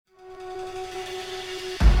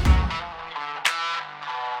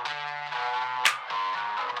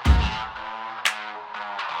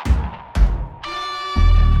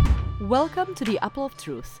Welcome to the Apple of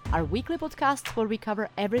Truth, our weekly podcast where we cover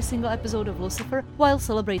every single episode of Lucifer while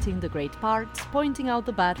celebrating the great parts, pointing out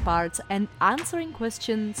the bad parts, and answering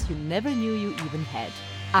questions you never knew you even had.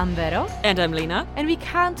 I'm Vero. And I'm Lena. And we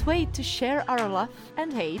can't wait to share our love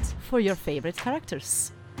and hate for your favorite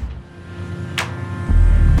characters.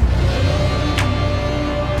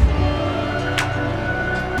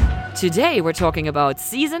 Today we're talking about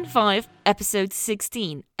Season 5, Episode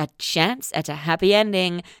 16, A Chance at a Happy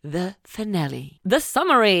Ending, the finale. The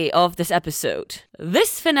summary of this episode.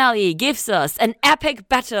 This finale gives us an epic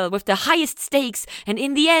battle with the highest stakes, and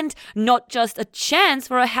in the end, not just a chance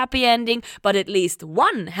for a happy ending, but at least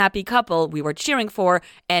one happy couple we were cheering for,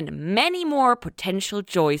 and many more potential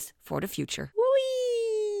joys for the future.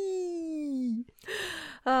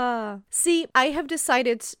 See, I have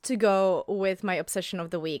decided to go with my obsession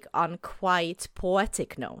of the week on quite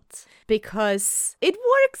poetic note because it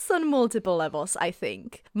works on multiple levels, I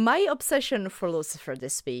think. My obsession for Lucifer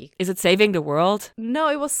this week... Is it saving the world? No,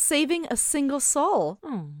 it was saving a single soul.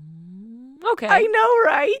 Okay. I know,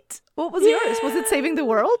 right? What was yours? Was it saving the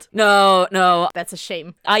world? No. That's a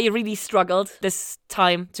shame. I really struggled this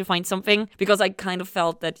time to find something because I kind of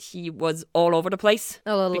felt that he was all over the place.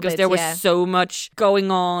 A little bit, because there was so much going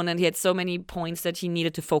on and he had so many points that he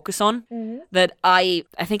needed to focus on that I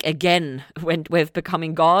think again went with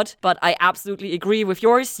becoming God. But I absolutely agree with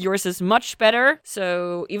yours. Yours is much better.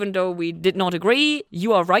 So even though we did not agree,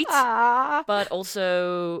 you are right. But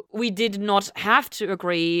also we did not have to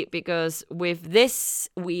agree because with this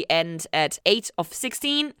we end at 8 of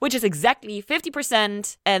 16, which is exactly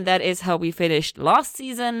 50%, and that is how we finished last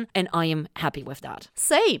season, and I am happy with that.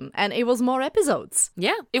 Same, and it was more episodes.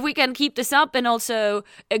 Yeah, if we can keep this up and also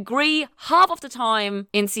agree half of the time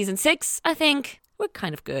in season 6, I think we're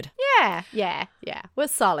kind of good. Yeah. We're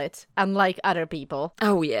solid, unlike other people.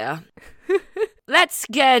 Oh, yeah. Let's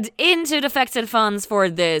get into the facts and funs for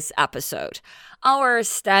this episode. Our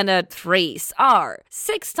standard threes are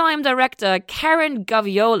 6-time director Karen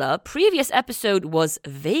Gaviola. Previous episode was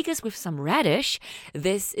Vegas with some radish.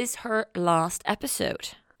 This is her last episode.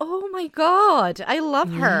 Oh my god, I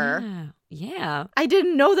love her. Yeah. I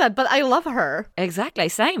didn't know that, but I love her. Exactly,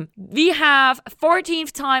 same. We have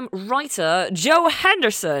 14th time writer Joe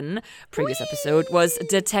Henderson. Previous episode was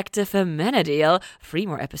Detective Amenadiel. 3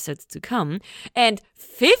 more episodes to come. And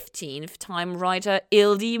 15th time writer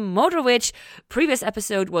Ildi Modrowicz. Previous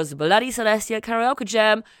episode was Bloody Celestial Karaoke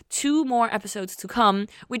Jam. 2 more episodes to come,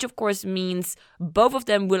 which of course means both of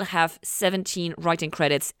them will have 17 writing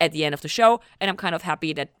credits at the end of the show. And I'm kind of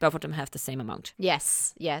happy that both of them have the same amount.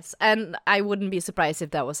 Yes. And I wouldn't be surprised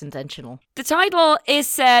if that was intentional. The title is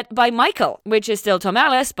set by Michael, which is still Tom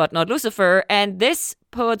Ellis, but not Lucifer. And this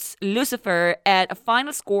puts Lucifer at a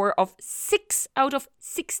final score of 6 out of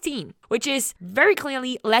 16, which is very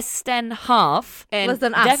clearly less than half. And less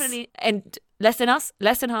than us. Definitely, and less than us,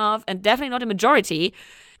 less than half, and definitely not a majority,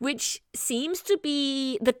 which seems to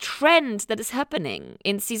be the trend that is happening.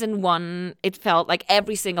 In season 1, it felt like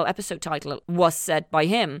every single episode title was set by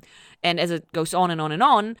him. And as it goes on and on and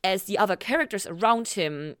on, as the other characters around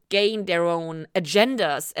him gain their own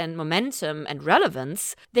agendas and momentum and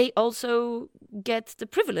relevance, they also get the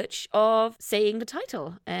privilege of saying the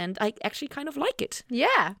title. And I actually kind of like it.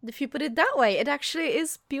 Yeah, if you put it that way, it actually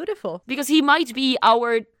is beautiful. Because he might be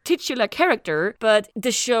our titular character, but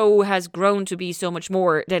the show has grown to be so much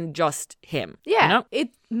more than just him. Yeah, you know? It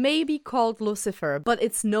may be called Lucifer, but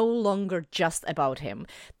it's no longer just about him.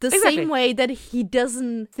 The Exactly. same way that he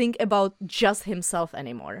doesn't think about just himself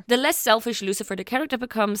anymore. The less selfish Lucifer the character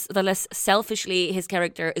becomes, the less selfishly his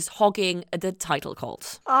character is hogging the title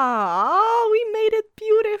calls. Ah, we made it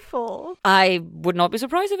beautiful. I would not be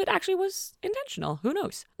surprised if it actually was intentional. Who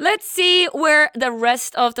knows? Let's see where the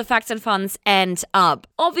rest of the facts and funs end up.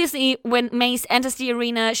 Obviously, when Mace enters the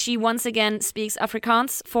arena, she once again speaks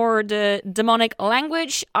Afrikaans for the demonic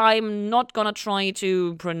language. I'm not gonna try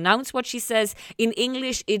to pronounce what she says. In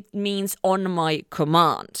English, it means on my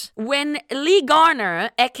command. When Lee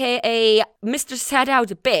Garner, aka Mr. Set Out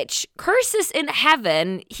Bitch, curses in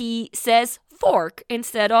heaven, he says fork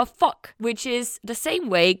instead of fuck, which is the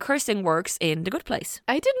same way cursing works in The Good Place.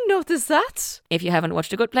 I didn't notice that. If you haven't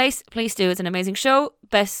watched The Good Place, please do. It's an amazing show.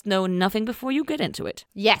 Best know nothing before you get into it.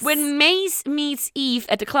 Yes. When Mace meets Eve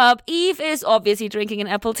at the club, Eve is obviously drinking an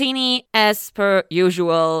apple teeny. As per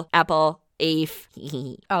usual, apple Eve.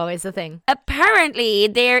 Always a thing. Apparently,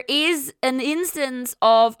 there is an instance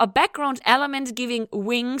of a background element giving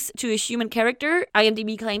wings to a human character.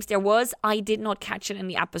 IMDb claims there was. I did not catch it in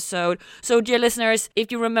the episode. So, dear listeners,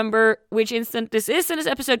 if you remember which instant this is in this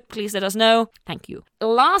episode, please let us know. Thank you.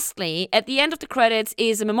 Lastly, at the end of the credits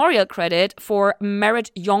is a memorial credit for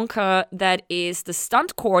Merritt Yonker, that is the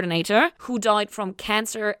stunt coordinator who died from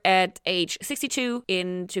cancer at age 62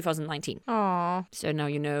 in 2019. Aww. So now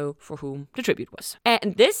you know for whom the tribute was.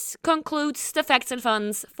 And this concludes the facts and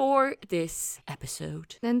funs for this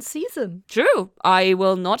episode. And season. True. I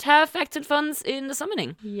will not have facts and funs in the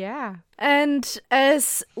summoning. Yeah. And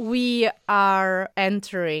as we are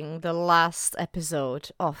entering the last episode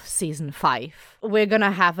of season 5, we're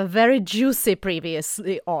gonna have a very juicy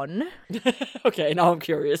previously on. Okay, now I'm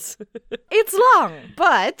curious. It's long,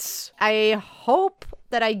 but I hope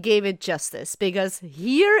that I gave it justice, because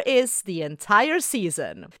here is the entire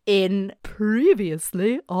season in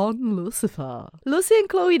Previously on Lucifer. Lucy and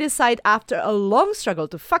Chloe decide after a long struggle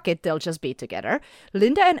to fuck it, they'll just be together.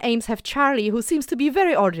 Linda and Ames have Charlie, who seems to be a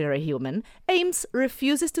very ordinary human. Ames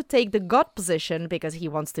refuses to take the god position because he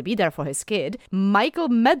wants to be there for his kid. Michael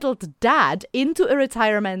meddled Dad into a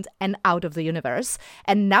retirement and out of the universe,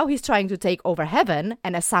 and now he's trying to take over heaven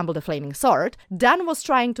and assemble the flaming sword. Dan was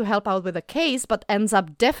trying to help out with a case, but ends up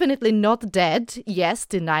definitely not dead. Yes,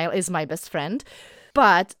 denial is my best friend.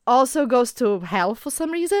 But also goes to hell for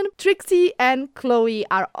some reason. Trixie and Chloe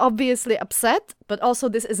are obviously upset, but also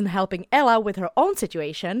this isn't helping Ella with her own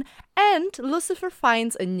situation. And Lucifer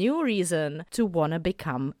finds a new reason to want to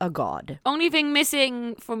become a god. Only thing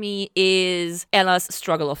missing for me is Ella's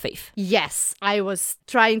struggle of faith. Yes, I was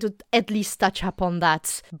trying to at least touch upon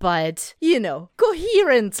that, but, you know,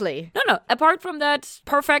 coherently. No, apart from that,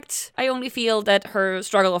 perfect. I only feel that her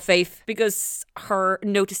struggle of faith, because her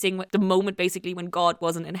noticing the moment basically when God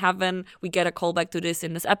wasn't in heaven, we get a callback to this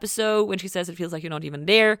in this episode when she says it feels like you're not even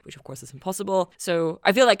there, which of course is impossible. So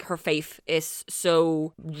I feel like her faith is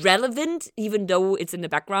so relevant, even though it's in the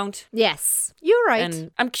background. Yes, you're right.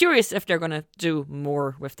 And I'm curious if they're gonna do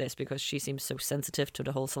more with this, because she seems so sensitive to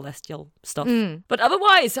the whole celestial stuff. But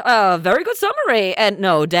otherwise, very good summary. And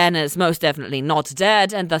no, Dan is most definitely not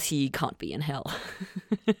dead, and thus he can't be in hell.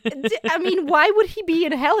 I mean, why would he be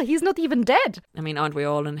in hell? He's not even dead. I mean, aren't we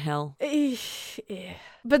all in hell?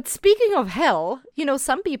 But speaking of hell, you know,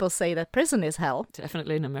 some people say that prison is hell.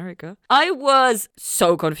 Definitely in America. I was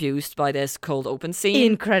so confused by this cold open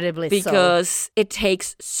scene. Incredibly so. Because it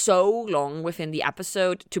takes so long within the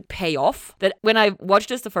episode to pay off that when I watched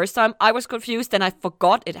this the first time, I was confused and I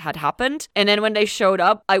forgot it had happened. And then when they showed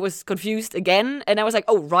up, I was confused again. And I was like,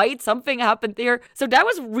 oh, right, something happened there. So that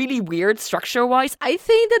was really weird structure-wise. I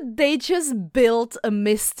think that they just built a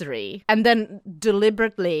mystery and then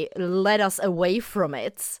deliberately led us away from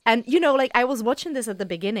it. And, you know, like, I was watching this at the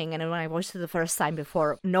beginning, and when I watched it the first time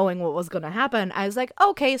before knowing what was gonna happen, I was like,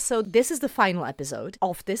 okay, so this is the final episode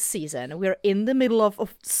of this season. We're in the middle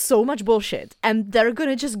of so much bullshit, and they're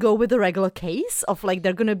gonna just go with the regular case of, like,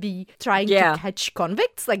 they're gonna be trying to catch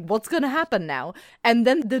convicts? Like, what's gonna happen now? And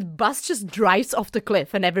then the bus just drives off the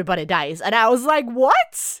cliff and everybody dies. And I was like,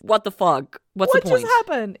 what? What the fuck? What's what the point? What just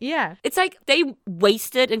happened? Yeah. It's like they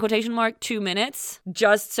wasted, in quotation mark, 2 minutes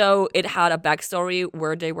just so it had a backstory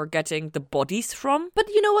where they were getting the bodies from. But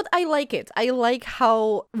you know what? I like it. I like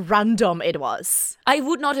how random it was. I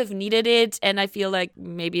would not have needed it, and I feel like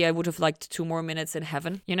maybe I would have liked 2 more minutes in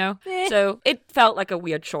heaven, you know? So it felt like a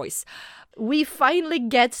weird choice. We finally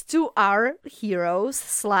get to our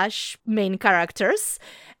heroes / main characters,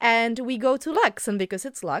 and we go to Lux, and because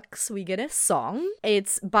it's Lux, we get a song.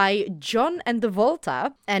 It's by John and the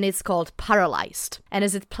Volta, and it's called Paralyzed. And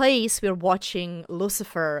as it plays, we're watching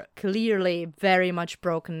Lucifer, clearly very much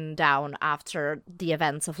broken down after the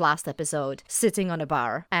events of last episode, sitting on a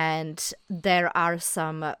bar. And there are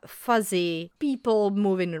some fuzzy people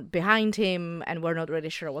moving behind him, and we're not really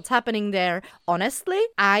sure what's happening there. Honestly,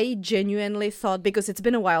 I genuinely thought, because it's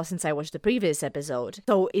been a while since I watched the previous episode,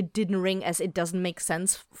 so it didn't ring as it doesn't make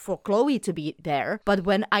sense for Chloe to be there. But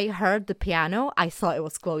when I heard the piano, I thought it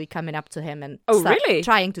was Chloe coming up to him and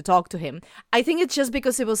trying to talk to him. I think it's just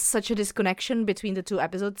because it was such a disconnection between the two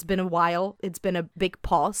episodes. It's been a while. It's been a big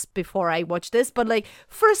pause before I watched this. But like,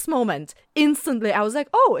 first moment, instantly, I was like,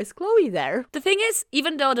 oh, is Chloe there? The thing is,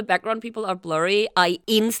 even though the background people are blurry, I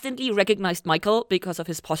instantly recognized Michael because of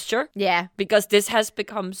his posture. Yeah. Because this has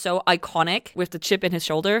become so iconic iconic with the chip in his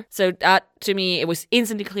shoulder. So that, to me, it was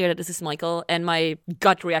instantly clear that this is Michael. And my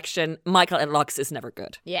gut reaction, Michael at Lux is never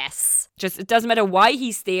good. Yes. Just, it doesn't matter why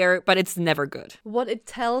he's there, but it's never good. What it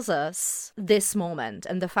tells us, this moment,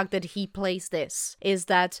 and the fact that he plays this, is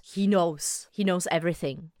that he knows. He knows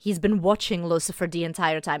everything. He's been watching Lucifer the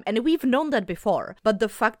entire time. And we've known that before. But the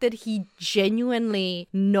fact that he genuinely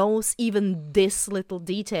knows even this little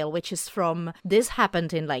detail, which is from, this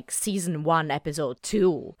happened in like season 1, episode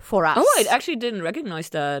 2 for us. Oh, I actually didn't recognize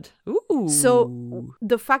that. Ooh. So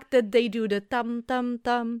the fact that they do the tum tum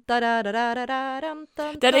tum da da da da da da tum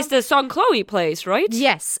tum. That is the song Chloe plays, right?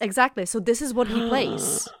 Yes, exactly. So this is what he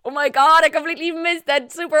plays. Oh my god, I completely missed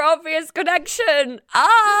that super obvious connection.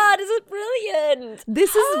 This is brilliant.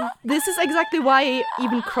 This is exactly why it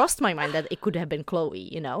even crossed my mind that it could have been Chloe,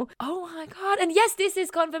 you know? Oh my god. And yes, this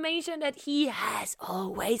is confirmation that he has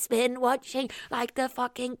always been watching like the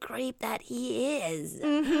fucking creep that he is.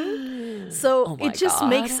 Mm-hmm. So it just God.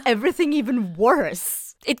 makes everything even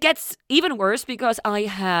worse. It gets even worse because I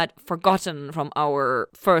had forgotten from our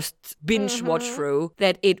first binge watch through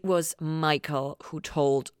that it was Michael who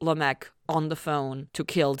told Lamech on the phone to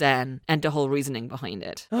kill Dan and the whole reasoning behind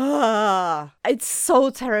it. It's so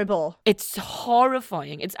terrible. It's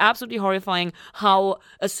horrifying. It's absolutely horrifying how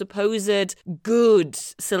a supposed good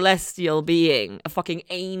celestial being, a fucking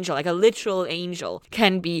angel, like a literal angel,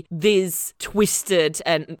 can be this twisted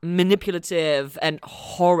and manipulative and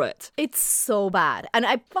horrid. It's so bad. And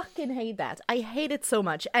I fucking hate that. I hate it so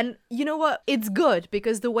much. And you know what? It's good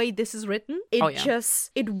because the way this is written,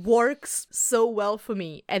 it works so well for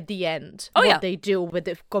me at the end. What they do with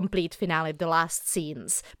the complete finale, the last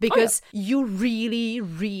scenes, because you really,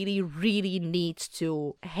 really, really need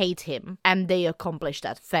to hate him, and they accomplish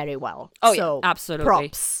that very well.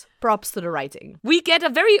 Absolutely. Props to the writing. We get a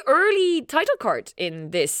very early title card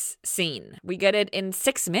in this scene. We get it in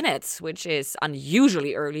 6 minutes, which is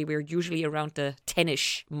unusually early. We're usually around the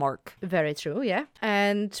 10-ish mark. Very true, yeah.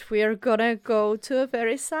 And we're gonna go to a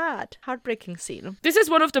very sad, heartbreaking scene. This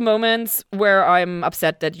is one of the moments where I'm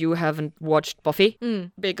upset that you haven't watched Buffy,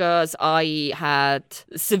 because I had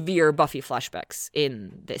severe Buffy flashbacks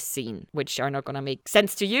in this scene, which are not gonna make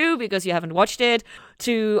sense to you because you haven't watched it.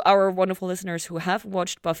 To our wonderful listeners who have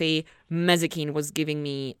watched Buffy, Mezakine was giving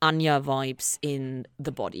me Anya vibes in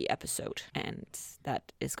the Body episode, and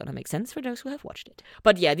that is gonna make sense for those who have watched it.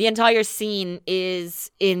 But yeah, the entire scene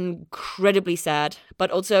is incredibly sad,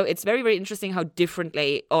 but also it's very, very interesting how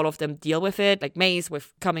differently all of them deal with it. Like Maze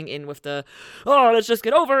with coming in with the, let's just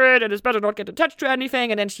get over it and it's better not get attached to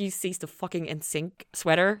anything, and then she sees the fucking NSYNC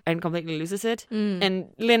sweater and completely loses it. And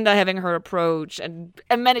Linda having her approach, and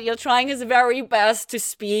Amenadiel trying his very best to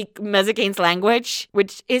speak Mezakine's language,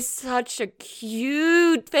 which is such a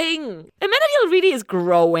cute thing. Amenadiel really is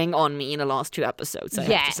growing on me in the last 2 episodes, I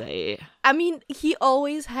have to say. I mean, he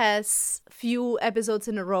always has few episodes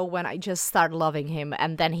in a row when I just start loving him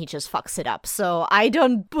and then he just fucks it up. So I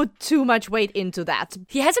don't put too much weight into that.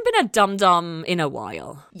 He hasn't been a dum-dum in a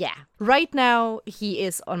while. Yeah. Right now, he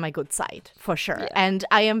is on my good side, for sure. Yeah. And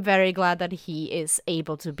I am very glad that he is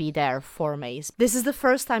able to be there for Maze. This is the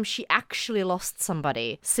first time she actually lost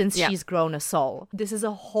somebody since she's grown a soul. This is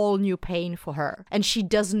a whole new pain for her. And she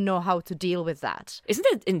doesn't know how to deal with that. Isn't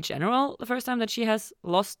it, in general, the first time that she has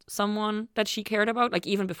lost someone that she cared about? Like,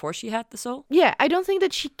 even before she had the soul? Yeah, I don't think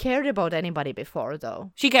that she cared about anybody before,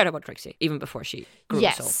 though. She cared about Trixie, even before she grew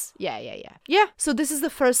a soul. Yeah. Yeah, so this is the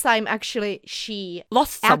first time, actually, she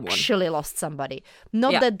lost somebody.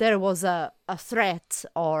 Not that there was a threat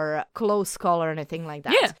or close call or anything like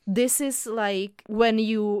that. Yeah. This is like when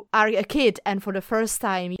you are a kid and for the first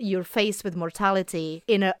time you're faced with mortality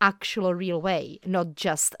in an actual real way, not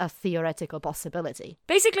just a theoretical possibility.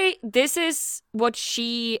 Basically, this is what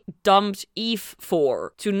she dumped Eve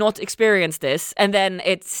for, to not experience this, and then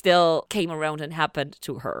it still came around and happened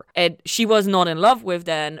to her. And she was not in love with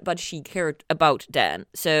Dan, but she cared about Dan.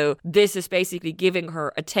 So this is basically giving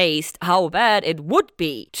her a taste how bad it would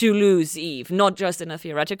be to lose Eve. Not just in a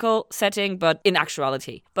theoretical setting, but in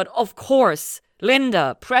actuality. But of course,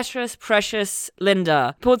 Linda, precious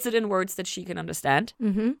Linda, puts it in words that she can understand,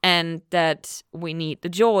 and that we need the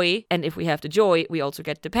joy, and if we have the joy, we also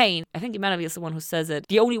get the pain. I think Emmanuel is the one who says it.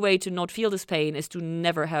 The only way to not feel this pain is to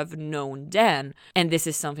never have known Dan, and this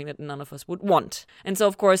is something that none of us would want. And so,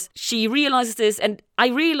 of course, she realizes this, and I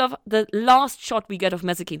really love the last shot we get of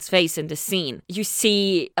Mezakine's face in this scene. You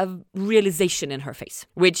see a realization in her face,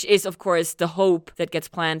 which is, of course, the hope that gets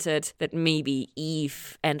planted that maybe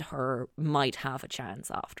Eve and her might have a chance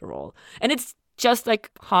after all. And it's just like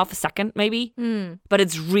half a second maybe, but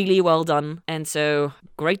it's really well done. And so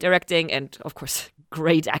great directing and of course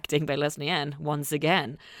great acting by Leslie Ann once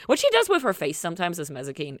again. What she does with her face sometimes as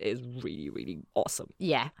Mazikeen is really, really awesome.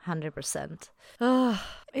 Yeah, 100%.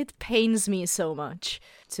 It pains me so much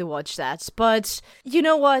to watch that. But you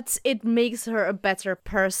know what? It makes her a better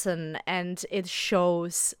person and it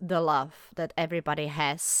shows the love that everybody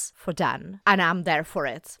has for Dan. And I'm there for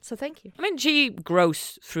it. So thank you. I mean, she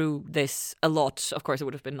grows through this a lot. Of course, it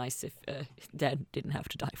would have been nice if Dan didn't have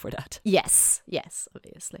to die for that. Yes,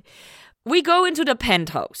 obviously. We go into the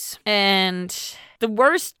penthouse, and the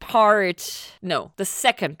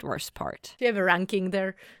second worst part. Do you have a ranking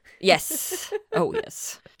there? Yes. Oh,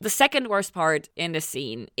 yes. The second worst part in the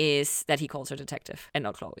scene is that he calls her detective and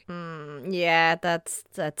not Chloe. Yeah, that's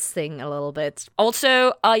sting a little bit.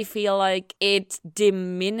 Also, I feel like it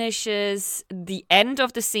diminishes the end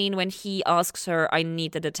of the scene when he asks her, I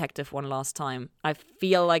need the detective one last time. I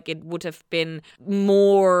feel like it would have been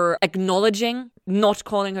more acknowledging, not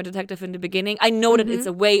calling her detective in the beginning. I know that it's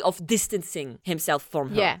a way of distancing himself from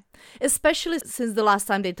her. Yeah, especially since the last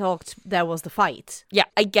time they talked, there was the fight. Yeah,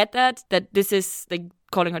 I get that this is like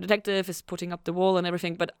calling her detective, is putting up the wall and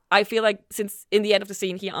everything, but I feel like since in the end of the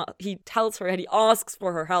scene he tells her and he asks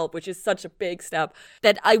for her help, which is such a big step,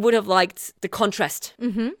 that I would have liked the contrast.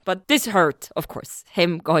 But this hurt, of course,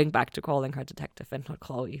 him going back to calling her detective and not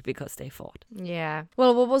Chloe because they fought. Yeah.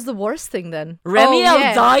 Well, what was the worst thing then?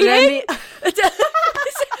 Remiel dying?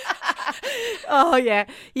 Oh, yeah.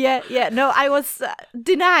 No, I was...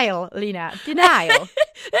 denial, Lena. Denial.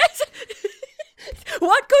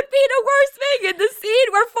 What could be the worst thing in the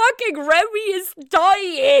scene where fucking Remy is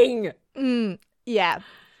dying? Yeah.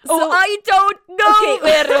 I don't know,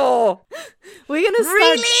 okay. Vero. We're gonna start...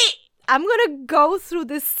 Really? I'm gonna go through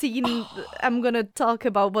this scene. I'm gonna talk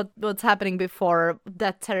about what's happening before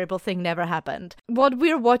that terrible thing never happened. What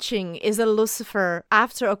we're watching is a Lucifer,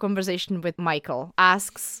 after a conversation with Michael,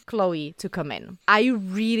 asks Chloe to come in. I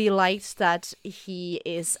really liked that he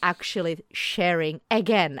is actually sharing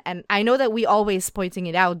again. And I know that we always pointing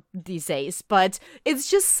it out these days, but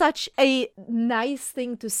it's just such a nice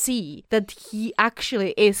thing to see that he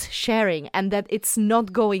actually is sharing and that it's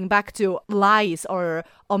not going back to lies or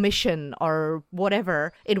omission or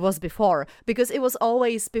whatever it was before, because it was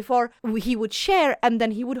always before he would share and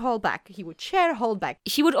then he would hold back. He would share, hold back.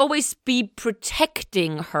 He would always be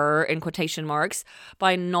protecting her, in quotation marks,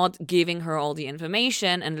 by not giving her all the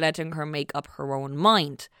information and letting her make up her own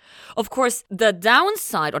mind. Of course, the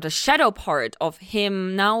downside or the shadow part of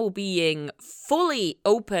him now being fully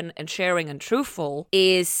open and sharing and truthful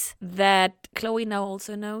is that Chloe now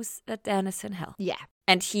also knows that Dan is in hell. Yeah.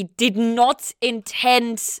 And he did not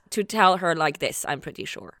intend to tell her like this, I'm pretty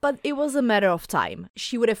sure. But it was a matter of time.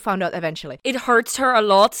 She would have found out eventually. It hurts her a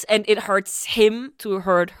lot, and it hurts him to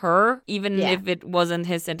hurt her, even if it wasn't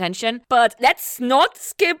his intention. But let's not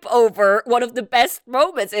skip over one of the best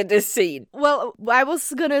moments in this scene. Well, I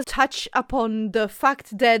was gonna touch upon the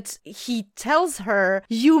fact that he tells her,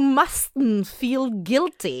 you mustn't feel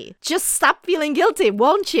guilty. Just stop feeling guilty,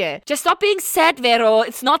 won't you? Just stop being sad, Vero.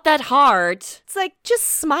 It's not that hard. It's like, just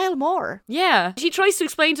smile more. Yeah. She tries to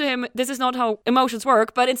explain to him this is not how emotions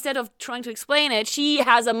work, but instead of trying to explain it, she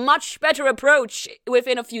has a much better approach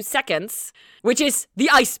within a few seconds, which is the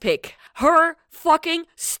ice pick. Her fucking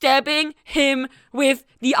stabbing him with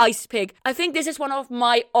the ice pick. I think this is one of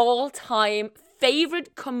my all-time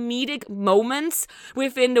favorite comedic moments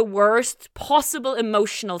within the worst possible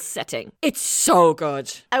emotional setting. It's so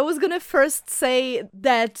good. I was gonna first say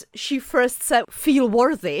that she first said feel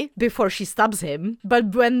worthy before she stabs him,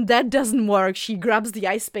 but when that doesn't work, she grabs the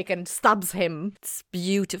ice pick and stabs him. It's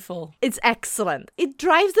beautiful. It's excellent. It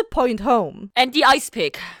drives the point home. And the ice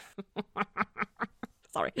pick.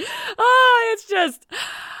 Sorry.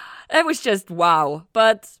 It was just wow.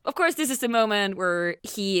 But of course, this is the moment where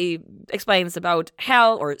he explains about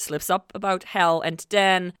hell, or slips up about hell and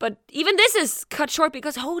Dan. But even this is cut short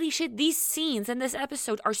because holy shit, these scenes in this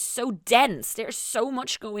episode are so dense. There's so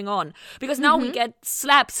much going on. Because now we get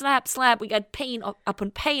slap. We get pain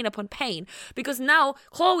upon pain upon pain. Because now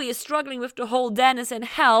Chloe is struggling with the whole Dan is in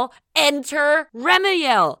hell. Enter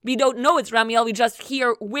Ramiel. We don't know it's Ramiel. We just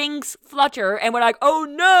hear wings flutter and we're like, oh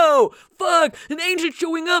no, fuck, an angel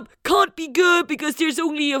showing up. Can't be good because there's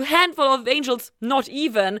only a handful of angels, not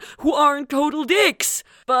even, who aren't total dicks.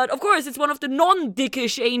 But of course, it's one of the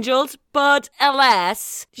non-dickish angels. But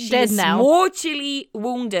alas, she is mortally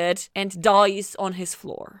wounded and dies on his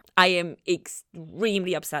floor. I am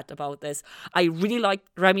extremely upset about this. I really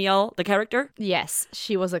liked Ramiel, the character. Yes,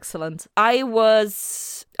 she was excellent. I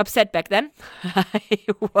was upset back then. I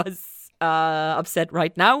was upset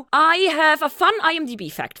right now. I have a fun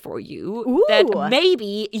IMDb fact for you Ooh. that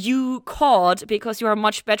maybe you caught because you are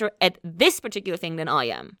much better at this particular thing than I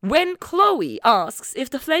am. When Chloe asks if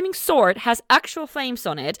the flaming sword has actual flames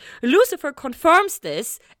on it, Lucifer confirms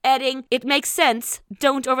this, adding, "It makes sense,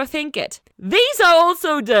 don't overthink it." These are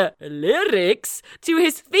also the lyrics to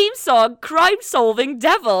his theme song, Crime Solving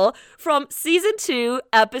Devil, from Season 2,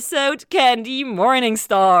 Episode Candy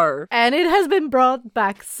Morningstar. And it has been brought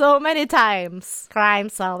back so many times. Crime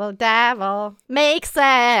solving devil. Makes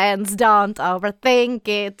sense, don't overthink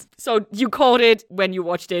it. So you caught it when you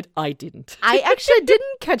watched it. I didn't. I actually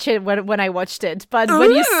didn't catch it when I watched it, but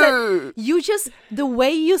when you said, the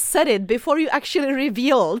way you said it before you actually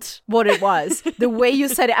revealed what it was, the way you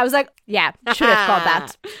said it, I was like, yeah, should have caught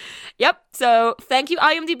that. Yep. So thank you,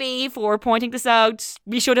 IMDb, for pointing this out.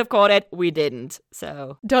 We should have caught it. We didn't.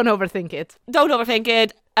 So don't overthink it. Don't overthink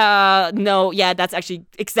it. No, yeah, that's actually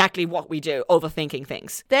exactly what we do. Overthinking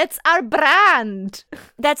things. That's our brand.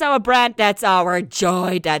 That's our brand. That's our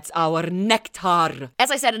joy. That's our nectar. As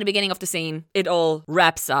I said at the beginning of the scene, it all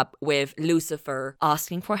wraps up with Lucifer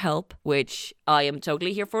asking for help, which I am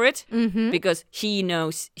totally here for it. Because he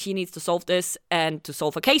knows he needs to solve this, and to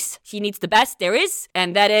solve a case, he needs the best there is,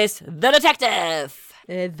 and that is the detective.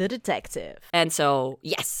 The detective. And so,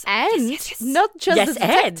 yes. And yes. not just Yes, the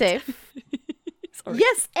detective. Sorry.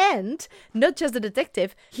 Yes, and not just the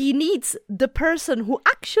detective. He needs the person who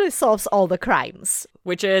actually solves all the crimes.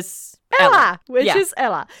 Which is Ella. Is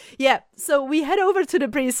Ella. Yeah, so we head over to the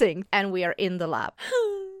precinct and we are in the lab.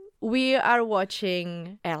 We are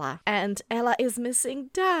watching Ella, and Ella is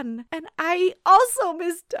missing Dan, and I also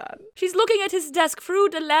miss Dan. She's looking at his desk through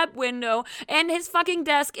the lab window, and his fucking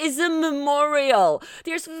desk is a memorial.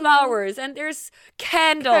 There's flowers, and there's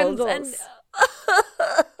candles. And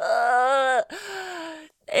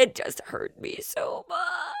it just hurt me so much.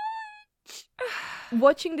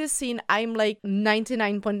 Watching this scene, I'm like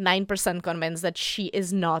 99.9% convinced that she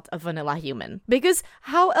is not a vanilla human. Because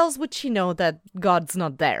how else would she know that God's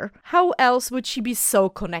not there? How else would she be so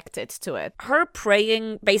connected to it? Her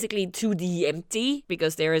praying basically to the empty,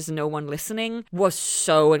 because there is no one listening, was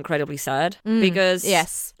so incredibly sad. Because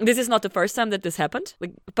this is not the first time that this happened.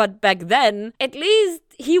 But back then, at least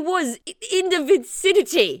he was in the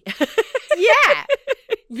vicinity.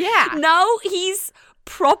 Yeah. Now he's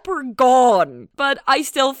proper gone. But I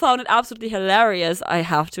still found it absolutely hilarious, I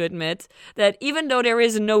have to admit, that even though there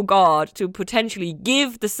is no God to potentially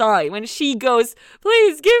give the sign, when she goes,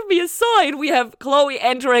 "Please give me a sign," we have Chloe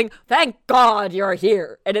entering, "Thank God you're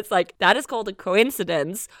here." And it's like, that is called a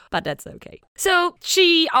coincidence, but that's okay. So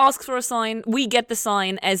she asks for a sign. We get the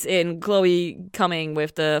sign, as in Chloe coming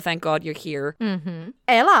with the "Thank God you're here."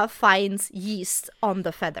 Ella finds yeast on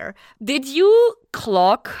the feather. Did you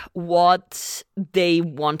clock what they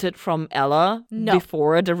wanted from Ella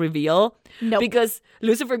before the reveal? No. Because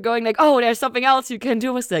Lucifer going like, "Oh, there's something else you can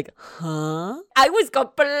do," was like, huh? I was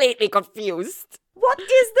completely confused. What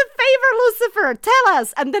is the favor, Lucifer? Tell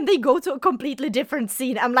us. And then they go to a completely different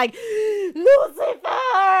scene. I'm like,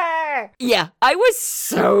 Lucifer! Yeah, I was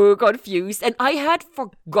so confused. And I had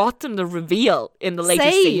forgotten the reveal in the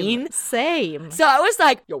later scene. Same. So I was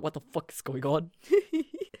like, yo, what the fuck is going on?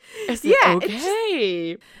 Is it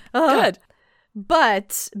okay? Good.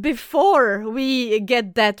 But before we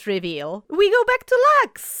get that reveal, we go back to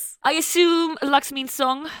Lux. I assume Lux means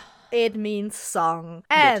song. It means song.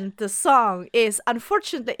 And the song is,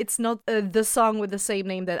 unfortunately, it's not the song with the same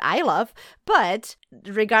name that I love, but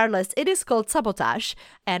regardless, it is called Sabotage,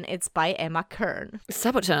 and it's by Emma Kern.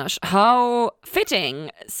 Sabotage. How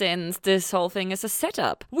fitting, since this whole thing is a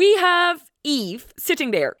setup. We have Eve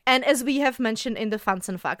sitting there. And as we have mentioned in the Fans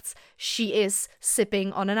and Facts, she is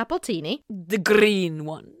sipping on an appletini. The green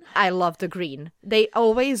one. I love the green. They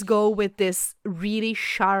always go with this really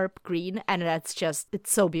sharp green, and it's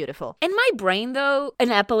so beautiful. In my brain, though,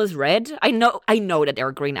 an apple is red. I know that there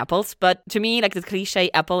are green apples, but to me, like, the cliche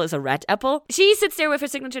apple is a red apple. She sits there with her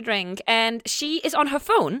signature drink, and she is on her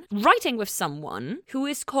phone writing with someone who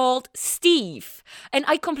is called Steve. And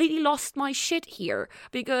I completely lost my shit here,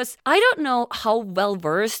 because I don't know how well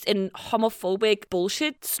versed in homophobic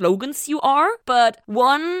bullshit slogans you are, but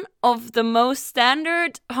one of the most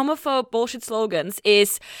standard homophobe bullshit slogans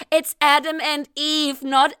is, "It's Adam and Eve,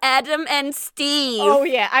 not Adam and Steve." Oh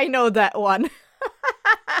yeah, I know that one.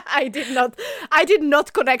 I did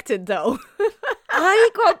not connect it though. I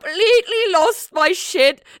completely lost my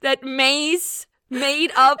shit that Maze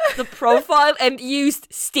made up the profile and used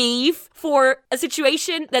Steve for a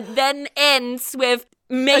situation that then ends with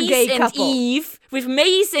Mace and couple. Eve, with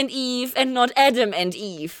Mace and Eve and not Adam and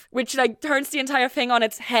Eve, which like turns the entire thing on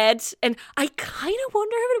its head. And I kind of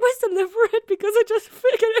wonder if it was deliberate because I just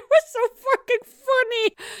figured it was so fucking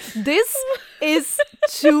funny. This is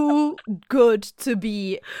too good to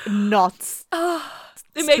be not.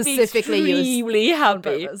 It makes me extremely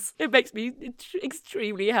happy. purpose. It makes me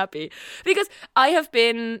extremely happy because I have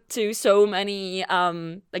been to so many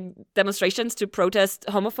like demonstrations to protest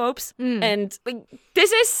homophobes, and like,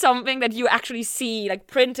 this is something that you actually see like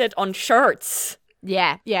printed on shirts.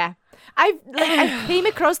 Yeah. I came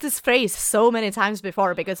across this phrase so many times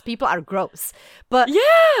before because people are gross, but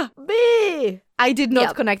I did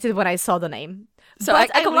not connect it when I saw the name. So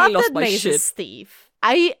but I love lost that my Mace shit. is Steve.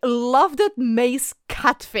 I love that Mace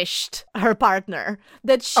catfished her partner.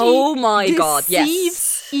 That she Oh my God, yes.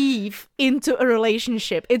 deceives Eve into a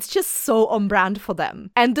relationship. It's just so on brand for them.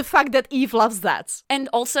 And the fact that Eve loves that. And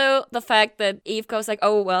also the fact that Eve goes like,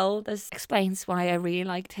 oh, well, this explains why I really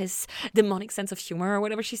liked his demonic sense of humor or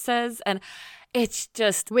whatever she says. And it's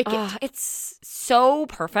just wicked. It's so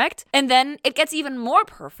perfect. And then it gets even more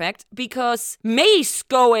perfect because Mace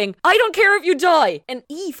going, I don't care if you die. And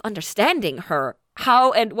Eve understanding her.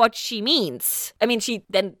 How and what she means. I mean, she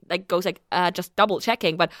then like goes like, just double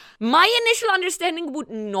checking. But my initial understanding would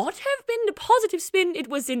not have been the positive spin it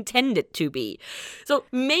was intended to be. So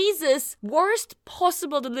Maze's worst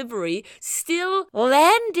possible delivery still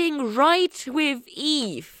landing right with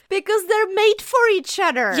Eve. Because they're made for each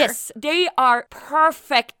other. Yes, they are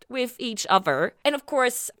perfect with each other. And of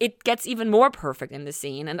course, it gets even more perfect in the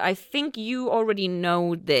scene. And I think you already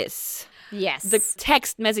know this. Yes. The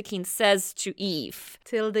text Mezikeen says to Eve.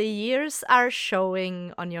 Till the years are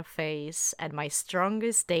showing on your face and my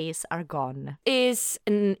strongest days are gone. Is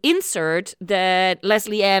an insert that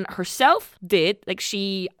Leslie Ann herself did. Like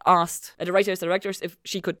she asked the writers, the directors if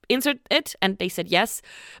she could insert it and they said yes.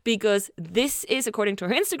 Because this is, according to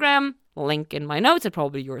her Instagram, link in my notes and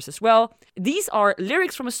probably yours as well. These are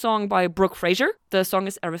lyrics from a song by Brooke Fraser. The song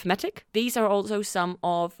is Arithmetic. These are also some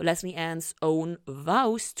of Leslie Ann's own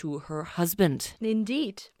vows to her husband.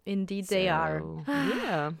 Indeed they are.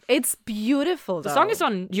 Yeah. It's beautiful though. The song is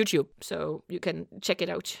on YouTube, so you can check it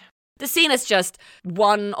out. The scene is just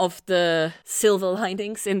one of the silver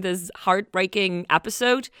linings in this heartbreaking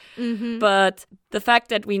episode. Mm-hmm. But the fact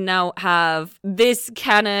that we now have this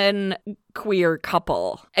canon queer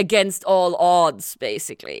couple against all odds,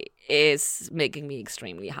 basically, is making me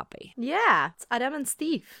extremely happy. Yeah, it's Adam and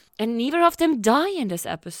Steve. And neither of them die in this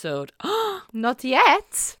episode. Not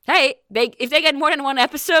yet. Hey, if they get more than one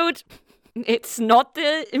episode... It's not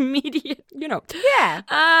the immediate, Yeah.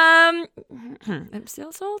 I'm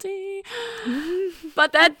still salty.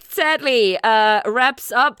 But that sadly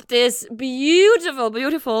wraps up this beautiful,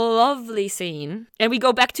 beautiful, lovely scene. And we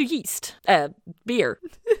go back to yeast. Beer.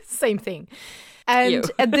 Same thing. And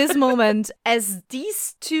at this moment, as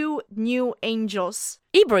these two new angels,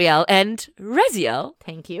 Ibriel and Reziel,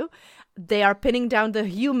 thank you, they are pinning down the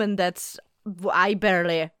human that I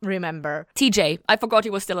barely remember. TJ. I forgot he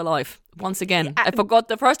was still alive. Once again. I forgot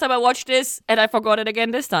the first time I watched this, and I forgot it again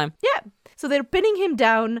this time. Yeah. So they're pinning him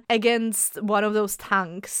down against one of those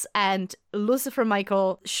tanks, and Lucifer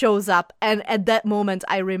Michael shows up. And at that moment,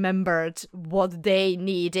 I remembered what they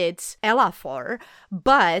needed Ella for.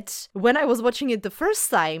 But when I was watching it the first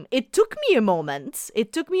time, it took me a moment.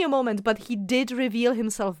 But he did reveal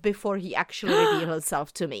himself before he actually revealed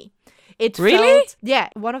himself to me. It really?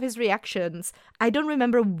 One of his reactions. I don't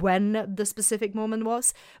remember when the specific moment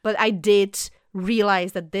was, but I did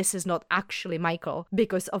realize that this is not actually Michael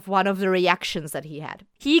because of one of the reactions that he had.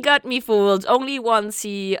 He got me fooled. Only once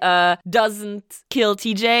he doesn't kill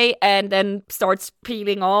TJ and then starts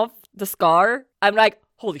peeling off the scar. I'm like,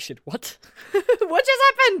 holy shit, what? What just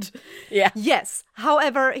happened? Yeah. Yes.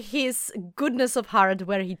 However, his goodness of heart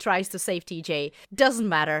where he tries to save TJ doesn't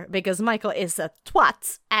matter because Michael is a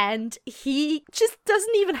twat and he just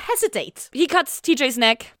doesn't even hesitate. He cuts TJ's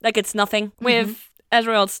neck like it's nothing with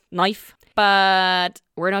Azrael's knife. But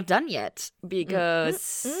we're not done yet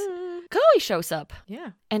because Chloe shows up.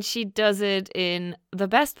 Yeah. And she does it in the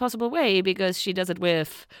best possible way because she does it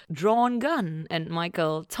with drawn gun. And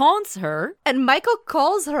Michael taunts her. And Michael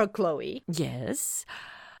calls her Chloe. Yes.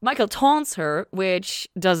 Michael taunts her, which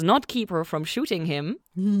does not keep her from shooting him.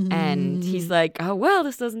 And he's like, oh, well,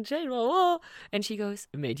 this doesn't change. Blah, blah. And she goes,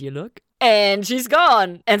 made you look? And she's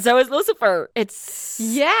gone. And so is Lucifer. It's...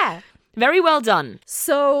 Yeah. Very well done.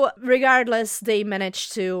 So, regardless, they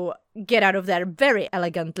managed to get out of there very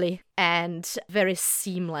elegantly and very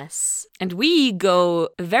seamless. And we go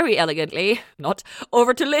very elegantly, not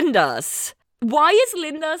over to Linda's Why is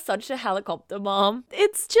Linda such a helicopter mom?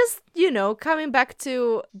 It's just, coming back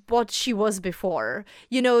to what she was before.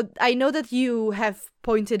 I know that you have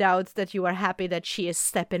pointed out that you are happy that she is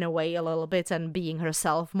stepping away a little bit and being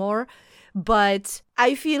herself more, but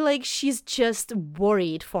I feel like she's just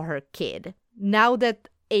worried for her kid. Now that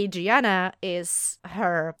Adriana is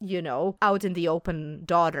her, out in the open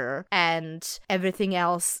daughter, and everything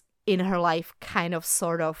else in her life kind of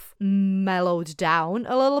sort of mellowed down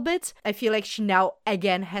a little bit, I feel like she now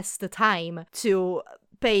again has the time to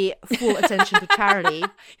pay full attention to Charlie.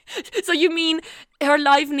 So you mean her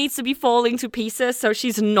life needs to be falling to pieces so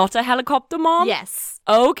she's not a helicopter mom? Yes.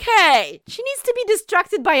 Okay. She needs to be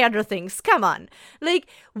distracted by other things. Come on. Like,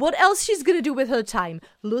 what else she's gonna do with her time?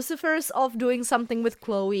 Lucifer's off doing something with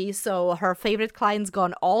Chloe, so her favorite client's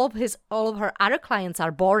gone. All of her other clients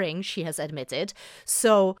are boring, she has admitted.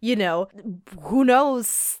 So, who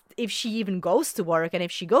knows if she even goes to work, and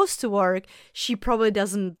if she goes to work, she probably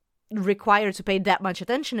doesn't require to pay that much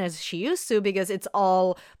attention as she used to, because it's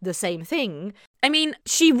all the same thing. I mean,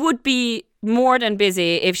 she would be more than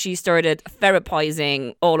busy if she started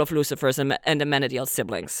therapizing all of Lucifer's and the Menadiel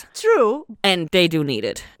siblings. True. And they do need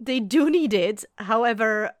it. They do need it.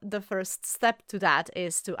 However, the first step to that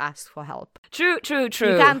is to ask for help. True. You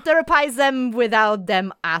can't therapize them without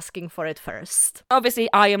them asking for it first.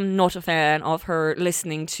 Obviously, I am not a fan of her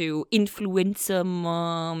listening to influencer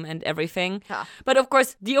mom and everything. Ah. But of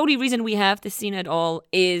course, the only reason we have this scene at all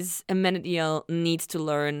is Menadiel needs to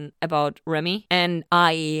learn about Remy. And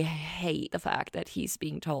I hate the fact that he's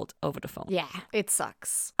being told over the phone. Yeah, it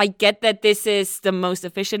sucks. I get that this is the most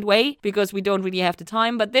efficient way because we don't really have the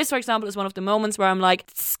time. But this, for example, is one of the moments where I'm like,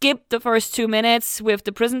 skip the first 2 minutes with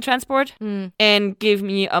the prison transport and give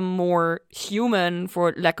me a more human,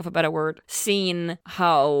 for lack of a better word, scene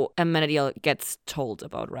how Menadiel gets told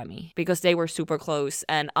about Remy, because they were super close.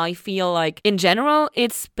 And I feel like in general,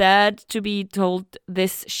 it's bad to be told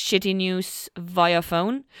this shitty news via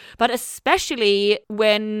phone, but especially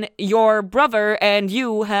when your brother and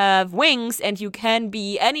you have wings and you can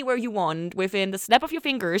be anywhere you want within the snap of your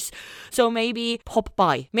fingers. So maybe pop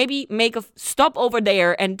by. Maybe make a stop over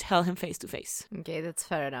there and tell him face to face. Okay, that's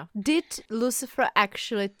fair enough. Did Lucifer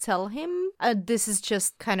actually tell him? This is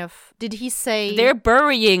just kind of... Did he say... They're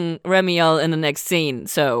burying Remiel in the next scene,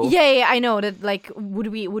 so... Yeah, I know that, like, would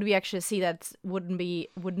we actually see that? Wouldn't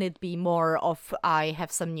it be more of, I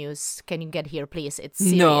have some news, can you get here, please? It's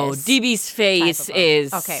serious. No, DB's face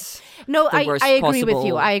is... Okay. No, I agree possible. with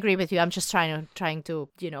you. I agree with you. I'm just trying to,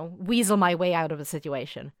 weasel my way out of the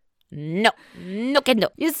situation. No can do.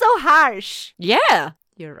 You're so harsh. Yeah.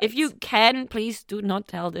 You're right. If you can, please do not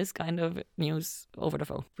tell this kind of news over the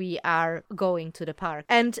phone. We are going to the park.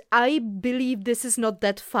 And I believe this is not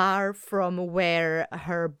that far from where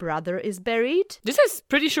her brother is buried. This is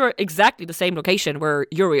pretty sure exactly the same location where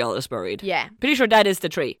Uriel is buried. Yeah. Pretty sure that is the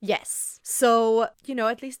tree. Yes. So,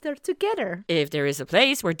 at least they're together. If there is a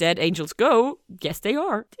place where dead angels go, yes, they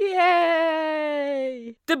are.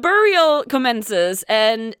 Yay! The burial commences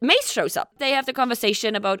and Mace shows up. They have the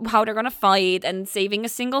conversation about how they're gonna fight and saving a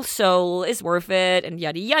single soul is worth it and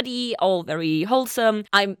yada yada, all very wholesome.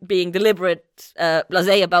 I'm being deliberate,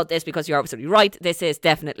 blasé about this because you're absolutely right. This is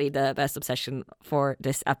definitely the best obsession for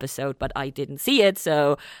this episode, but I didn't see it,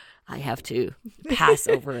 so... I have to pass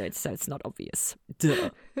over it so it's not obvious.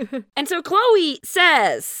 Duh. And so Chloe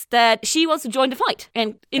says that she wants to join the fight.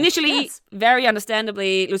 And initially, very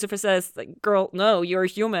understandably, Lucifer says, like, girl, no, you're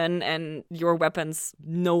human and your weapons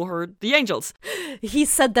no hurt the angels. He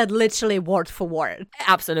said that literally word for word.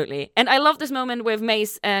 Absolutely. And I love this moment with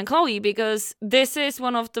Mace and Chloe because this is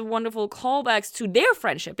one of the wonderful callbacks to their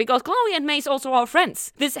friendship, because Chloe and Mace also are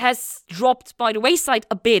friends. This has dropped by the wayside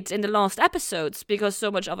a bit in the last episodes because so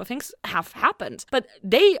much other things have happened. But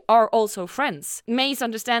they are also friends. Mace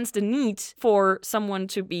understands the need for someone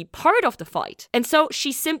to be part of the fight. And so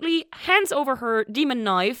she simply hands over her demon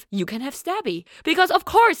knife. You can have Stabby. Because of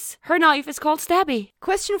course, her knife is called Stabby.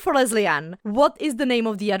 Question for Leslie Ann. What is the name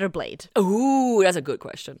of the other blade? Ooh, that's a good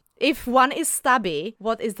question. If one is Stabby,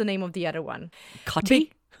 what is the name of the other one?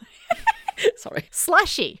 Cutty? Sorry.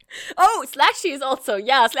 Slashy. Oh, Slashy is also,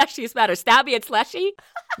 yeah, Slashy is better. Stabby and Slashy?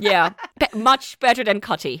 Yeah, much better than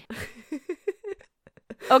Cutty.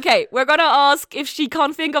 Okay, we're gonna ask if she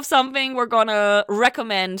can't think of something. We're gonna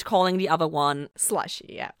recommend calling the other one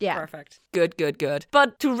Slushy, yeah. Perfect. Good.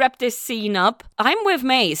 But to wrap this scene up, I'm with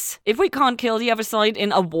Mace. If we can't kill the other side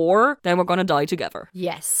in a war, then we're gonna die together.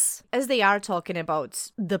 Yes. As they are talking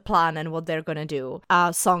about the plan and what they're gonna do,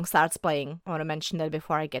 a song starts playing. I want to mention that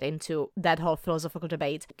before I get into that whole philosophical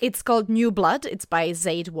debate. It's called New Blood. It's by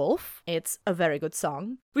Zayd Wolf. It's a very good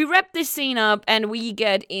song. We wrap this scene up and we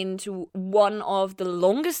get into one of the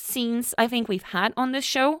longest scenes I think we've had on this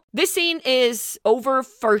show. This scene is over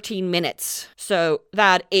 13 minutes. So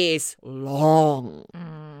that is long.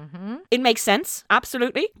 It makes sense,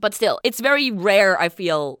 absolutely. But still, it's very rare, I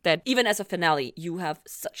feel, that even as a finale, you have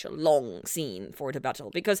such a long scene for the battle.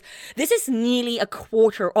 Because this is nearly a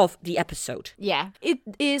quarter of the episode. Yeah, it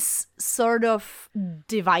is sort of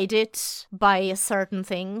divided by certain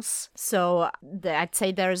things. So I'd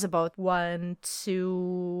say there's about 4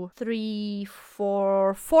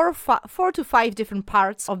 to 5 different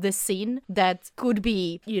parts of this scene that could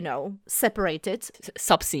be, separated.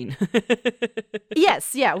 Sub-scene.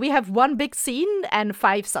 Yes, yeah, we have one big scene and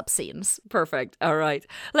 5 sub-scenes. Perfect. All right.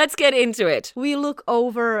 Let's get into it. We look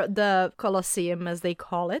over the Colosseum, as they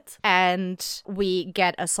call it, and we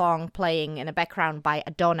get a song playing in the background by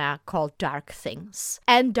Adonna called Dark Things.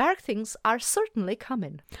 And dark things are certainly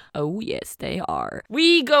coming. Oh, yes, they are.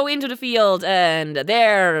 We go into the field, and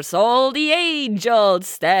there's all the angels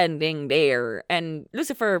standing there. And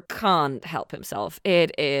Lucifer can't help himself.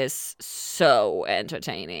 It is so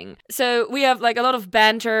entertaining. So we have like a lot of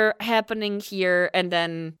banter happening here, and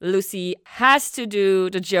then Lucy has to do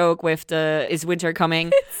the joke with the "Is winter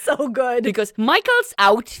coming?" It's so good. Because Michael's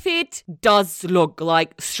outfit does look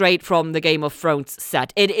like straight from the Game of Thrones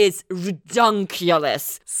set. It is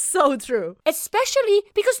redunculous. So true. Especially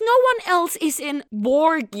because no one else is in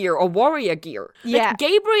war gear or warrior gear. Yeah. Like,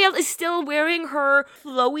 Gabriel is still wearing her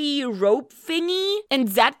flowy rope thingy, and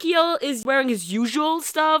Zadkiel is wearing his usual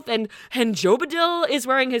stuff, and Jobadil is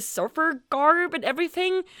wearing his surfer garb and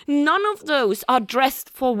everything. None of those are dressed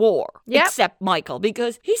for war. Yep. Except Michael,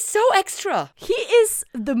 because he's so extra. He is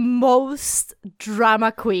the most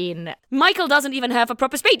drama queen. Michael doesn't even have a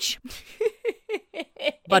proper speech.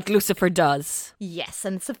 But Lucifer does. Yes,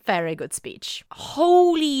 and it's a very good speech.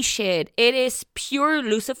 Holy shit. It is pure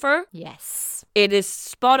Lucifer. Yes. It is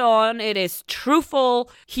spot on. It is truthful.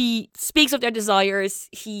 He speaks of their desires.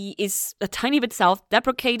 He is a tiny bit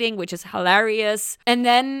self-deprecating, which is hilarious. And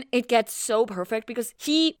then it gets so perfect because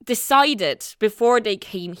he decided before they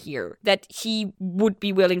came here that he would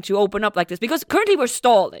be willing to open up like this. Because currently we're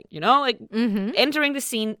stalling, entering the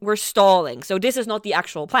scene, we're stalling. So this is not the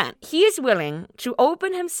actual plan. He is willing to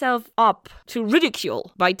open himself up to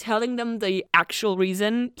ridicule by telling them the actual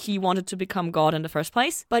reason he wanted to become God in the first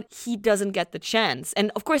place. But he doesn't get the chance.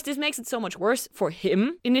 And of course, this makes it so much worse for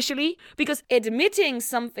him initially, because admitting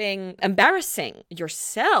something embarrassing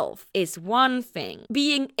yourself is one thing.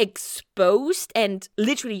 Being exposed and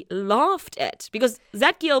literally laughed at, because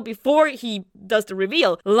Zadkiel, before he does the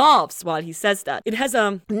reveal, laughs while he says that. It has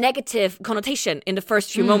a negative connotation in the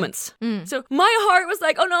first few moments. So my heart was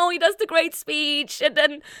like, oh no, he does the great speech, and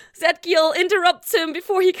then Zadkiel interrupts him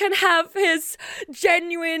before he can have his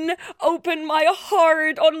genuine open my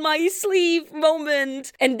heart on my sleeve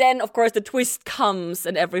moment. And then, of course, the twist comes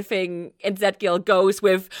and everything, and Zadkiel goes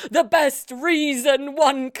with the best reason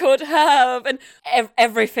one could have, and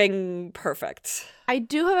everything perfect. I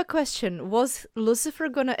do have a question. Was Lucifer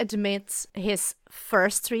gonna admit his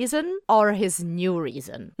first reason or his new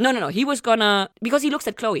reason? No. He was gonna... Because he looks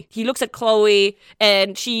at Chloe. He looks at Chloe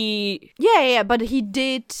and she... Yeah, but he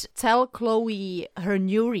did tell Chloe her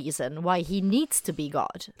new reason why he needs to be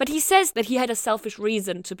God. But he says that he had a selfish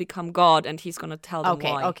reason to become God, and he's gonna tell them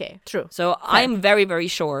why. Okay, true. So I'm very, very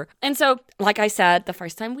sure. And so, like I said, the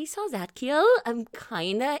first time we saw Zadkiel, I'm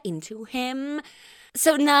kinda into him.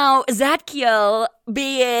 So now Zadkiel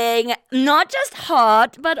being not just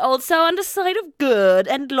hot, but also on the side of good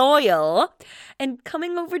and loyal, and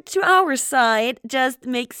coming over to our side just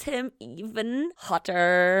makes him even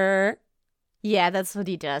hotter. Yeah, that's what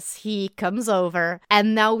he does. He comes over,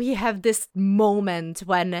 and now we have this moment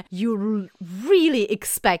when you really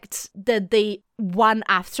expect that they one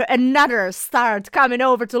after another start coming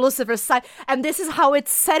over to Lucifer's side, and this is how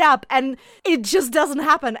it's set up, and it just doesn't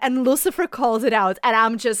happen, and Lucifer calls it out, and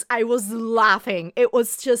I was laughing. It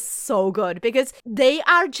was just so good, because they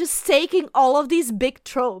are just taking all of these big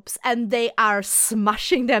tropes and they are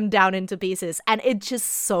smashing them down into pieces, and it's just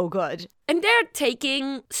so good. And they're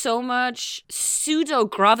taking so much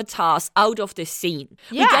pseudo-gravitas out of the scene.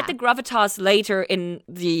 Yeah. We get the gravitas later in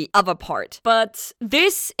the other part. But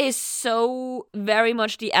this is so very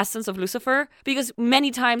much the essence of Lucifer, because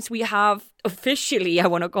many times we have officially, I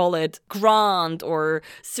want to call it, grand or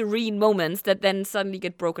serene moments that then suddenly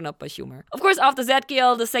get broken up by humor. Of course, after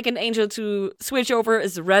Zadkiel, the second angel to switch over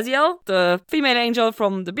is Raziel, the female angel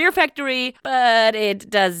from the beer factory, but it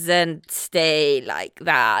doesn't stay like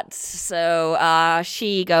that. So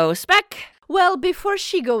she goes back. Well, before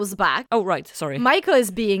she goes back... Oh, right, sorry. Michael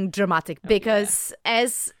is being dramatic because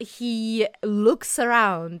as he looks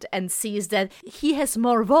around and sees that he has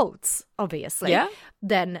more votes, obviously,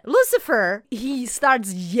 then Lucifer, he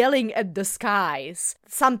starts yelling at the skies.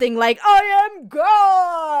 Something like, I am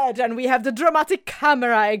God! And we have the dramatic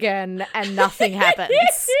camera again, and nothing happens.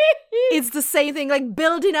 It's the same thing, like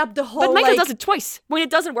building up the whole... But Michael does it twice. When it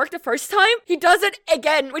doesn't work the first time, he does it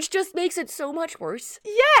again, which just makes it so much worse.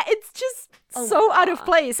 Yeah, it's just so out of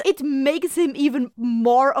place. It makes him even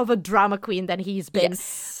more of a drama queen than he's been.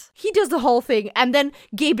 Yes. He does the whole thing, and then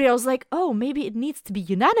Gabriel's like, oh, maybe it needs to be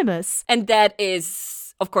unanimous. And that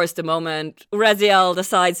is, of course, the moment Raziel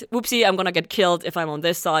decides, whoopsie, I'm gonna get killed if I'm on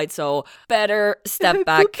this side, so better step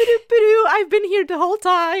back. I've been here the whole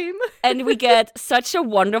time. And we get such a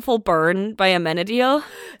wonderful burn by Amenadiel.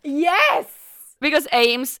 Yes! Because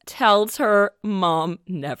Ames tells her, Mom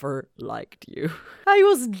never liked you. I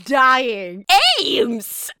was dying.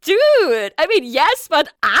 Ames! Dude! I mean, yes,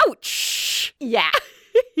 but ouch! Yeah.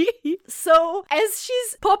 So, as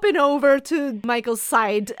she's popping over to Michael's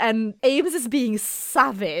side and Ames is being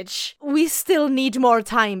savage, we still need more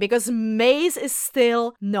time because Maze is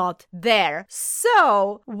still not there.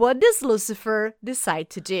 So, what does Lucifer decide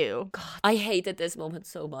to do? God, I hated this moment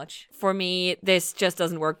so much. For me, this just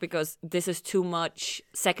doesn't work because this is too much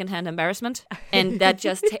secondhand embarrassment. And that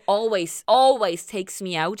just always takes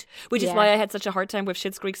me out. Which is why I had such a hard time with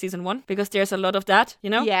Schitt's Creek season 1. Because there's a lot of that, you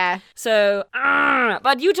know? Yeah. So,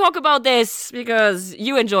 but you talk about this because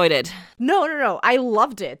you enjoyed it. No. I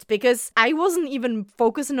loved it because I wasn't even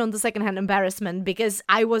focusing on the secondhand embarrassment because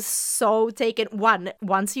I was so taken.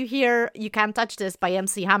 Once you hear You Can't Touch This by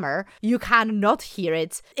MC Hammer, you cannot hear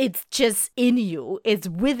it. It's just in you. It's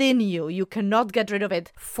within you. You cannot get rid of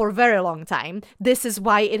it for a very long time. This is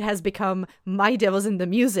why it has become My Devil's in the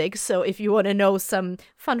Music. So if you want to know some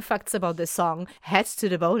fun facts about this song, head to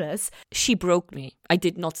the bonus. She broke me. I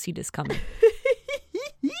did not see this coming.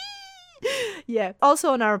 Yeah,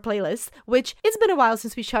 also on our playlist, which it's been a while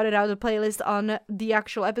since we shouted out a playlist on the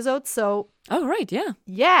actual episode, so... Oh, right, yeah.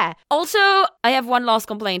 Yeah. Also, I have one last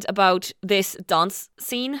complaint about this dance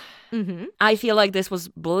scene. Mm-hmm. I feel like this was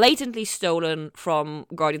blatantly stolen from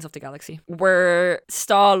Guardians of the Galaxy, where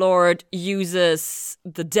Star-Lord uses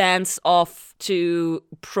the dance off to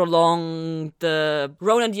prolong the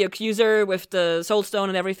Ronan the Accuser with the Soul Stone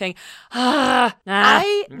and everything. You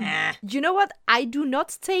know what? I do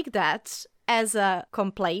not take that as a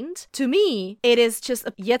complaint. To me, it is just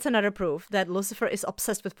yet another proof that Lucifer is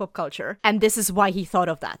obsessed with pop culture. And this is why he thought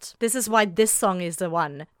of that. This is why this song is the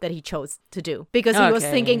one that he chose to do. Because he was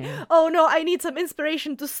thinking, oh no, I need some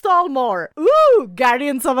inspiration to stall more. Ooh,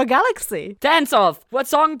 Guardians of a Galaxy. Dance off. What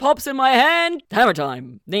song pops in my hand? Hammer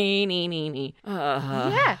time. Nee.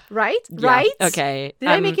 Yeah, right? Yeah. Right? Okay. Did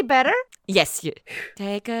I make it better? Yes.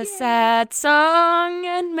 Take a sad song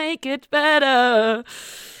and make it better.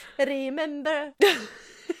 Remember.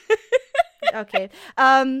 Okay.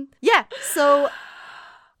 Yeah, so...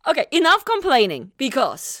 Okay, enough complaining,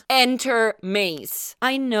 because enter Maze.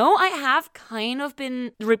 I know I have kind of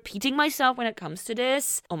been repeating myself when it comes to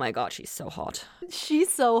this. Oh my god, she's so hot.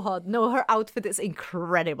 She's so hot. No, her outfit is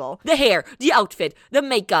incredible. The hair, the outfit, the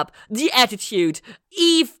makeup, the attitude.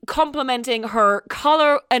 Eve complimenting her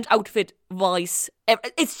color and outfit voice.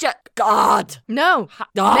 It's just... God. No.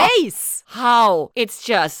 Maze. How? It's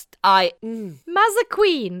just... Maza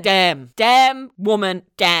Queen. Damn woman,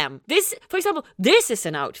 damn. This, for example, this is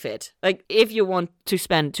an outfit. Like, if you want to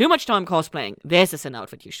spend too much time cosplaying, this is an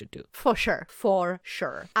outfit you should do. For sure.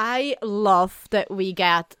 I love that we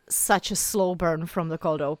get such a slow burn from the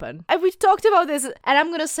cold open. And we've talked about this, and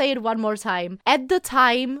I'm gonna say it one more time. At the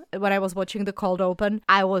time, when I was watching the cold open,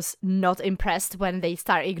 I was not impressed when they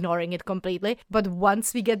start ignoring it completely. But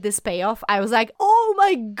once we get this payoff, I was like, oh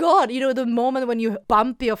my god, you know, the moment when you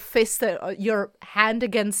bump your fist, your hand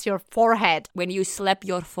against your forehead. When you slap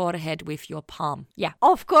your forehead with your palm. Yeah.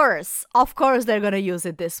 Of course they're gonna use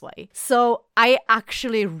it this way. So I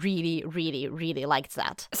actually really liked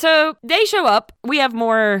that. So they show up, we have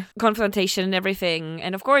more confrontation and everything,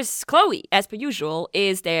 and of course Chloe, as per usual,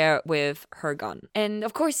 is there with her gun. And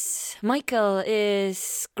of course Michael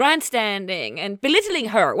is grandstanding and belittling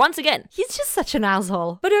her once again. He's just such an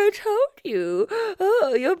asshole. But I told you,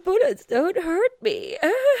 your bullets don't hurt me.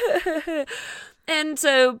 And And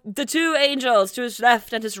so the two angels to his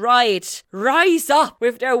left and his right rise up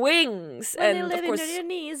with their wings. When and you of live course, under your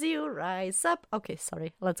knees, you rise up. Okay,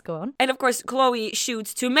 sorry. Let's go on. and of course, Chloe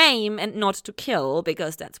shoots to maim and not to kill,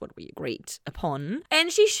 because that's what we agreed upon.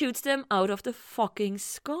 And she shoots them out of the fucking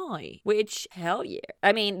sky. Which, hell yeah.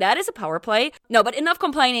 I mean, that is a power play. No, but enough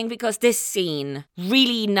complaining, because this scene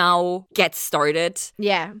really now gets started.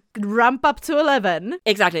 Yeah, ramp up to 11.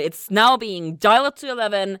 Exactly. It's now being dialed up to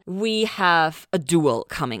 11. We have a duel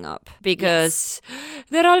coming up. Because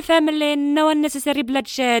they're all family, no unnecessary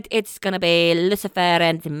bloodshed. It's gonna be Lucifer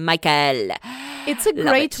and Michael. It's a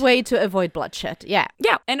great way to avoid bloodshed. Yeah.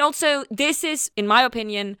 Yeah, and also this is, in my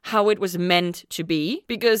opinion, how it was meant to be,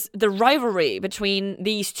 because the rivalry between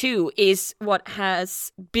these two is what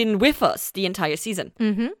has been with us the entire season.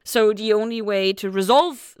 Mm-hmm. So the only way to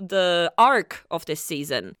resolve the arc of this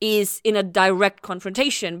season is in a direct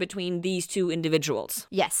confrontation between these two individuals.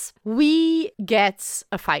 Yes. We get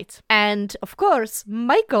a fight. And of course,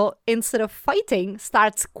 Michael, instead of fighting,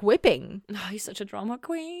 starts quipping. Oh, he's such a drama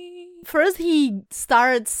queen. First, he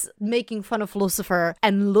starts making fun of Lucifer,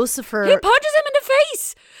 and Lucifer... He punches him in the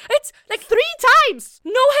face! It's like 3 times!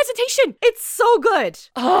 no hesitation! It's so good!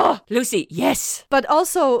 Oh, Lucy, yes! But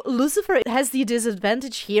also, Lucifer has the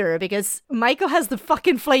disadvantage here, because Michael has the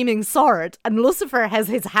fucking flaming sword, and Lucifer has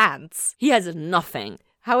his hands. He has nothing.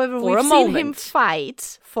 However, For we've a seen him moment.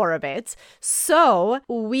 fight for a bit, so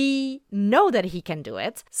we know that he can do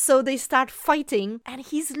it. So they start fighting, and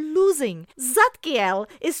he's losing. Zadkiel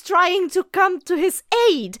is trying to come to his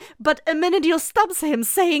aid, but Amenadiel stops him,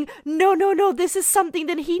 saying, no, this is something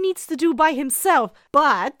that he needs to do by himself.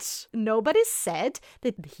 But nobody said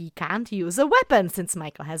that he can't use a weapon, since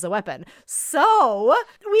Michael has a weapon. So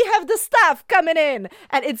we have the staff coming in,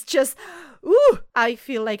 and it's just... Ooh, I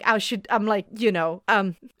feel like I'm like, You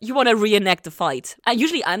want to reenact the fight. And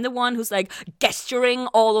usually I'm the one who's like gesturing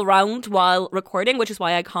all around while recording, which is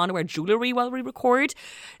why I can't wear jewelry while we record.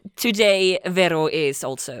 Today, Vero is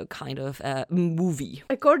also kind of a movie.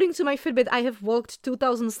 According to my Fitbit, I have walked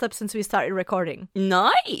 2,000 steps since we started recording.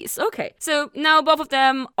 Nice. Okay. So now both of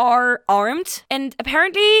them are armed. And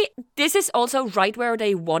apparently this is also right where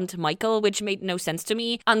they want Michael, which made no sense to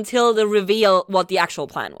me until the reveal what the actual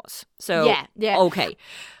plan was. So, yeah. Okay.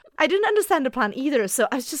 I didn't understand the plan either, so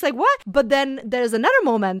I was just like, what? But then there's another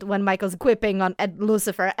moment when Michael's quipping on at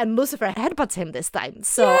Lucifer, and Lucifer headbutts him this time.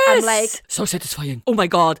 So Yes! I'm like... So satisfying. Oh my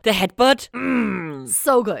god, the headbutt.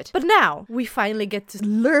 So good. But now, we finally get to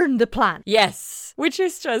learn the plan. Yes. Which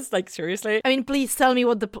is just like, seriously. I mean, please tell me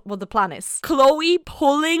what the plan is. Chloe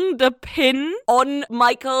pulling the pin on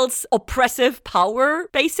Michael's oppressive power,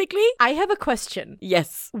 basically. I have a question.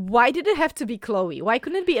 Yes. Why did it have to be Chloe? Why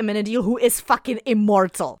couldn't it be Amenadiel, who is fucking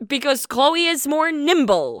immortal? Because Chloe is more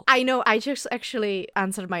nimble. I know, I just actually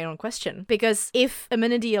answered my own question. Because if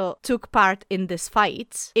Amenadiel took part in this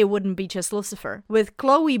fight, it wouldn't be just Lucifer. With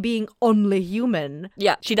Chloe being only human,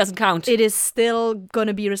 Yeah, she doesn't count. it is still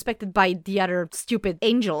gonna be respected by the other stupid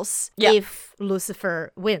angels if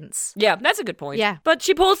Lucifer wins. Yeah, that's a good point. Yeah. But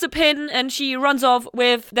she pulls the pin and she runs off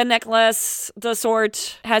with the necklace. The sword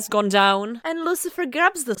has gone down. And Lucifer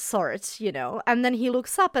grabs the sword, and then he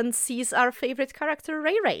looks up and sees our favorite character,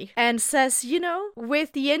 Ray Ray, and says,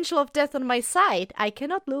 with the angel of death on my side, I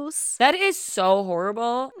cannot lose. That is so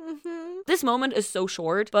horrible. This moment is so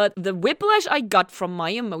short, but the whiplash I got from my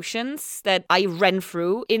emotions that I ran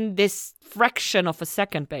through in this fraction of a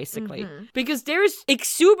second, basically. Because there's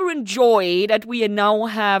exuberant joy that we now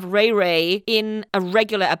have Ray Ray in a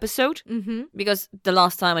regular episode. Because the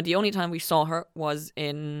last time and the only time we saw her was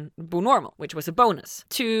in Boo Normal, which was a bonus.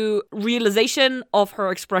 To realization of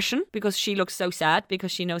her expression, because she looks so sad,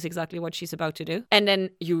 because she knows exactly what she's about to do. And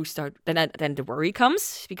then you start, then the worry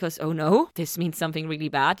comes, because oh no, this means something really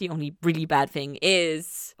bad. The only really bad thing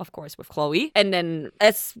is, of course, with Chloe. And then,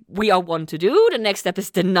 as we are wont to do, the next step is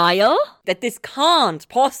denial. That this can't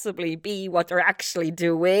possibly be what they're actually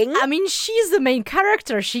doing. I mean, she's the main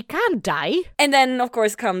character. She can't die. And then, of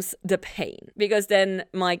course, comes the pain. Because then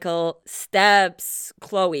Michael stabs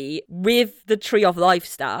Chloe with the Tree of Life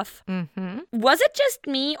staff. Was it just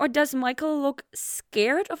me, or does Michael look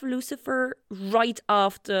scared of Lucifer right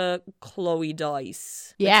after Chloe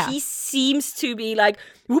dies? Yeah. Like, he seems to be like,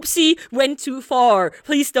 whoopsie, went too far.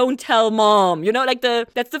 Please don't tell mom.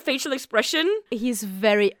 That's the facial expression. He's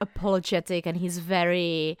very apologetic, and he's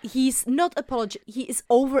not apologetic, he is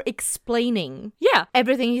over-explaining. Yeah.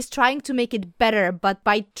 Everything. He's trying to make it better, but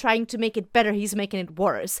by trying to make it better, he's making it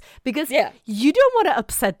worse. Because you don't want to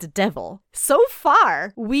upset the devil. So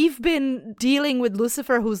far, we've been dealing with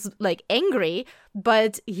Lucifer, who's like angry,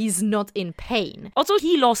 but he's not in pain. Also,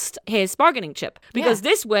 he lost his bargaining chip because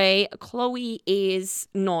this way, Chloe is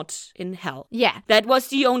not in hell. Yeah. That was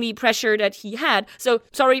the only pressure that he had. So,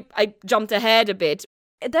 sorry, I jumped ahead a bit.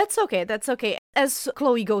 That's okay. As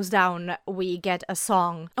Chloe goes down, we get a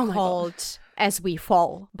song called As We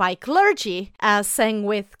Fall by Clergy, sang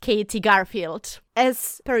with Katie Garfield.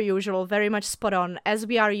 As per usual, very much spot on, as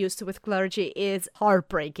we are used to with Clergy, is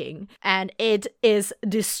heartbreaking, and it is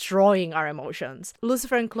destroying our emotions.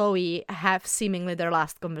 Lucifer and Chloe have seemingly their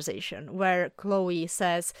last conversation, where Chloe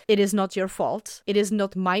says, "It is not your fault. It is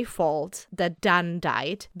not my fault that Dan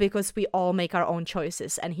died, because we all make our own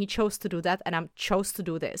choices, and he chose to do that, and I chose to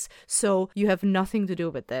do this. So you have nothing to do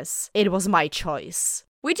with this. It was my choice."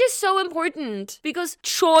 Which is so important because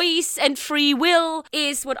choice and free will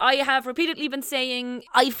is what I have repeatedly been saying.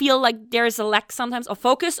 I feel like there's a lack sometimes of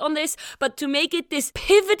focus on this, but to make it this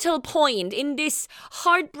pivotal point in this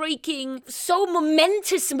heartbreaking, so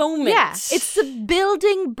momentous moment. Yeah, it's the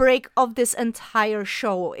building brick of this entire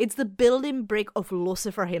show. It's the building brick of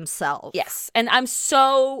Lucifer himself. Yes, and I'm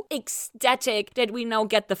so ecstatic that we now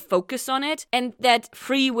get the focus on it and that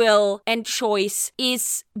free will and choice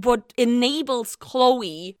is what enables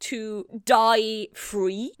Chloe to die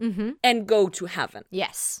free and go to heaven.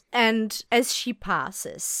 Yes. And as she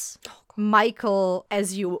passes, Michael,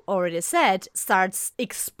 as you already said, starts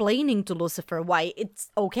explaining to Lucifer why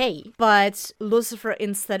it's okay. But Lucifer,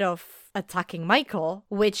 instead of attacking Michael,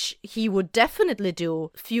 which he would definitely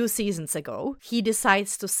do a few seasons ago, he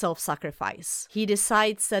decides to self-sacrifice. He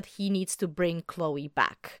decides that he needs to bring Chloe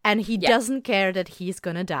back. And he doesn't care that he's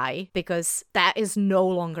gonna die, because that is no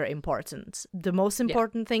longer important. The most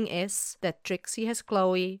important thing is that Trixie has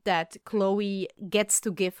Chloe, that Chloe gets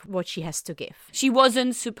to give what she has to give. She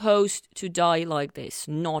wasn't supposed to die like this.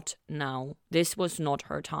 Not now. This was not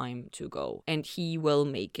her time to go. And he will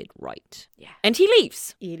make it right. Yeah. And he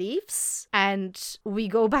leaves. He leaves. And we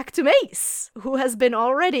go back to Mace, who has been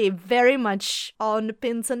already very much on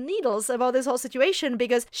pins and needles about this whole situation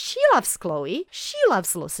because she loves Chloe. She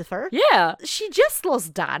loves Lucifer. Yeah. She just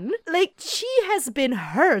lost Dan. Like, she has been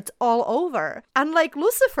hurt all over. Unlike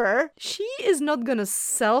Lucifer, she is not gonna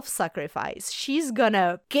self-sacrifice. She's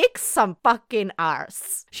gonna kick some fucking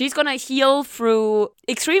arse. She's gonna heal through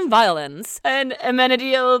extreme violence, and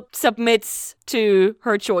Amenadiel submits to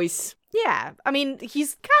her choice. Yeah, I mean, he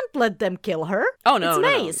can't let them kill her. Oh, no, it's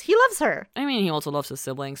Maze. No. He loves her. I mean, he also loves his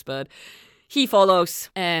siblings, but he follows,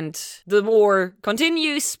 and the war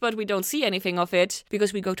continues, but we don't see anything of it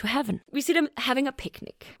because we go to heaven. We see them having a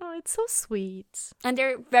picnic. Oh, it's so sweet. And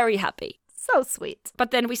they're very happy. So sweet. But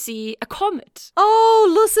then we see a comet.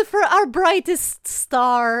 Oh, Lucifer, our brightest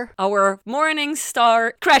star. Our morning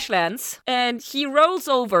star crash lands, and he rolls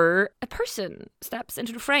over. A person steps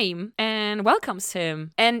into the frame and welcomes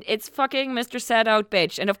him. And it's fucking Mr. Sad Out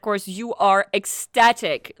Bitch. And of course, you are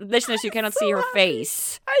ecstatic. Listeners, you cannot see her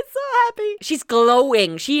face. I'm so happy. She's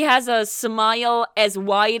glowing. She has a smile as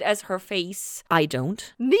wide as her face. I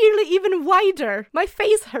don't. Nearly even wider. My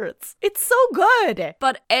face hurts. It's so good.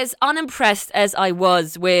 But as unimpressed as I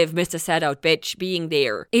was with Mr. Sad Out Bitch being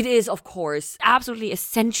there, it is, of course, absolutely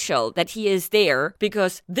essential that he is there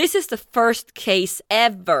because this is the first case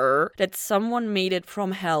ever that someone made it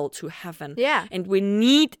from hell to heaven. Yeah. And we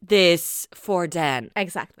need this for Dan.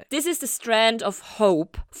 Exactly. This is the strand of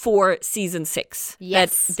hope for season 6.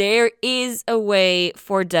 Yes. That there is a way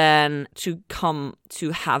for Dan to come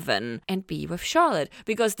to heaven and be with Charlotte,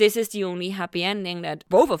 because this is the only happy ending that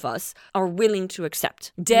both of us are willing to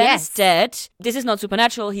accept. Dan is dead. This is not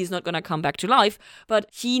supernatural. He's not going to come back to life, but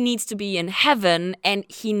he needs to be in heaven and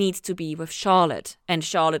he needs to be with Charlotte, and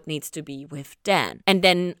Charlotte needs to be with Dan. And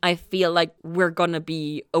then I feel like we're going to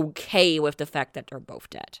be okay with the fact that they're both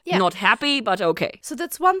dead. Yeah. Not happy, but okay. So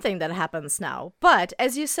that's one thing that happens now. But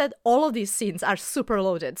as you said, all of these scenes are super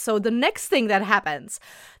loaded. So the next thing that happens,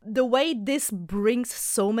 the way this brings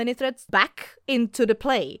so many threads back into the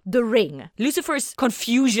play, the ring. Lucifer's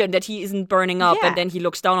confusion that he isn't burning up, and then he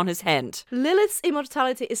looks down on his hand. Lilith's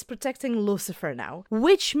immortality is protecting Lucifer now,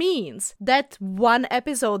 which means that one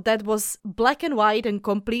episode that was black and white and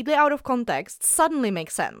completely out of context suddenly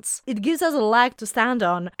makes sense. It gives us a leg to stand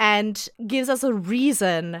on and gives us a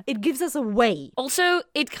reason. It gives us a way. Also,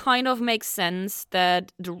 it kind of makes sense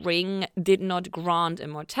that the ring did not grant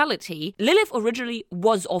immortality. Lilith originally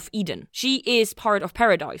was of Eden. She is part of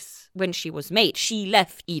paradise when she was made. She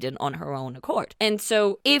left Eden on her own accord. And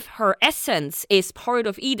so if her essence is part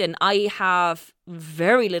of Eden, I have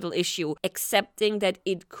very little issue accepting that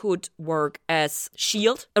it could work as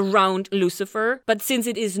shield around Lucifer, but since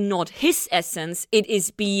it is not his essence, it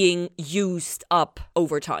is being used up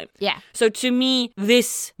over time. Yeah. So to me,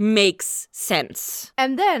 this makes sense.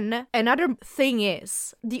 And then another thing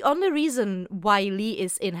is, the only reason why Lee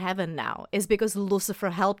is in heaven now is because Lucifer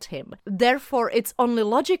helped him. Therefore, it's only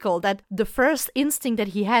logical that the first instinct that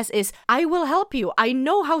he has is, I will help you. I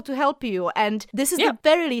know how to help you. And this is the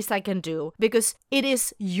very least I can do, because it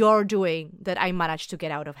is your doing that I managed to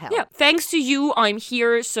get out of hell. Yeah, thanks to you, I'm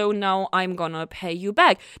here, so now I'm gonna pay you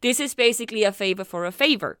back. This is basically a favor for a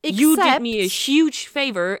favor. You did me a huge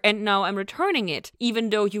favor, and now I'm returning it, even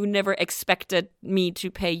though you never expected me to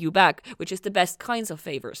pay you back, which is the best kinds of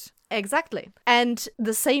favors. Exactly. And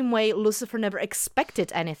the same way Lucifer never expected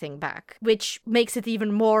anything back, which makes it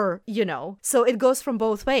even more, So it goes from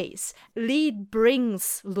both ways. Lee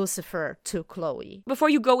brings Lucifer to Chloe. Before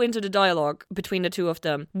you go into the dialogue between the two of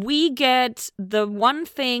them, we get the one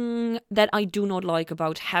thing that I do not like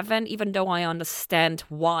about heaven, even though I understand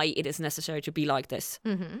why it is necessary to be like this.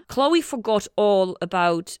 Mm-hmm. Chloe forgot all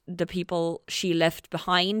about the people she left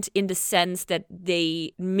behind, in the sense that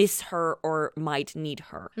they miss her or might need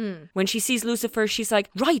her. When she sees Lucifer, she's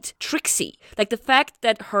like, right, Trixie. Like the fact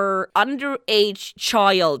that her underage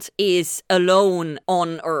child is alone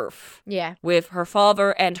on Earth. Yeah. With her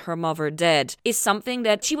father and her mother dead is something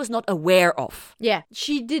that she was not aware of. Yeah,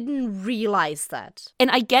 she didn't realize that.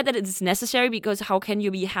 And I get that it's necessary, because how can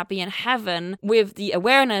you be happy in heaven with the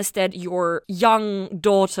awareness that your young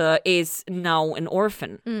daughter is now an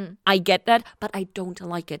orphan? I get that, but I don't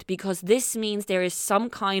like it, because this means there is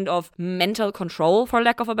some kind of mental control, for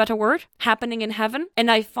lack of a better word, happening in heaven.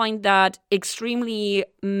 And I find that extremely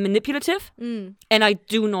manipulative, and I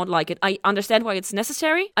do not like it. I understand why it's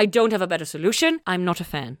necessary. I don't have a better solution. I'm not a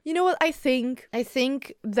fan. You know what I think? I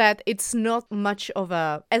think that it's not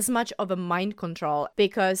as much of a mind control,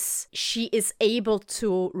 because she is able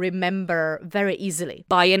to remember very easily.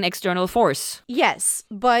 By an external force. Yes,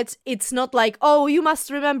 but it's not like, oh, you must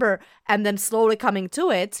remember, and then slowly coming to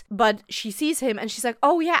it. But she sees him and she's like,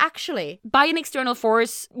 oh yeah, actually. By an external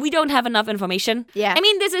force, we don't have enough information. Yeah. I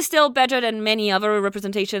mean, this is still better than many other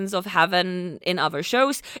representations of heaven in other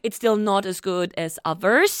shows. It's still not as good as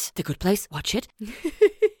others. The Good Place, watch it.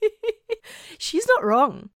 She's not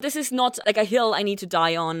wrong. This is not like a hill I need to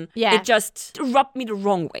die on. Yeah. It just rubbed me the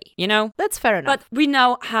wrong way, That's fair enough. But we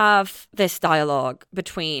now have this dialogue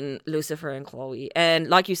between Lucifer and Chloe. And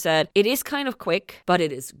like you said, it is kind of quick, but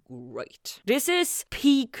it is great. This is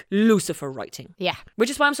peak Lucifer writing. Yeah.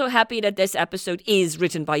 Which is why I'm so happy that this episode is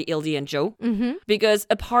written by Ildi and Joe. Mm-hmm. Because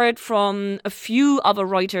apart from a few other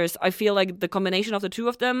writers, I feel like the combination of the two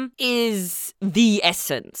of them is the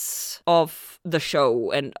essence of the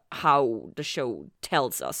show and how the show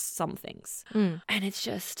tells us some things. And it's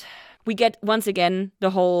just... We get, once again, the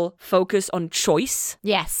whole focus on choice.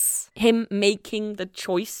 Yes. Him making the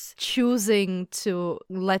choice. Choosing to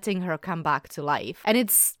letting her come back to life. And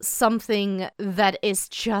it's something that is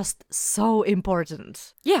just so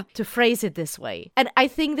important. Yeah. To phrase it this way. And I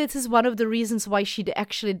think this is one of the reasons why she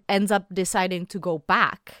actually ends up deciding to go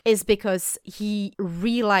back. Is because he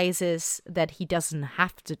realizes that he doesn't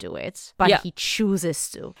have to do it. But he chooses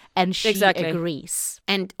to. And she agrees.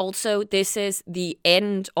 And also, this is the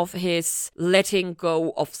end of his letting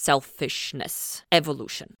go of selfishness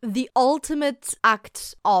evolution. The ultimate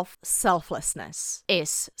act of selflessness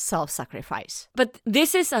is self-sacrifice. But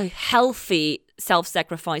this is a healthy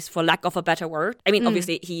self-sacrifice, for lack of a better word. I mean,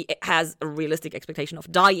 obviously, he has a realistic expectation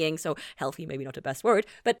of dying, so healthy maybe not the best word.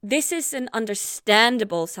 But this is an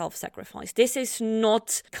understandable self-sacrifice. This is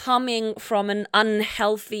not coming from an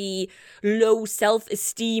unhealthy, low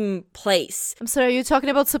self-esteem place. I'm sorry, are you talking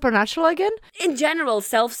about Supernatural again? In general,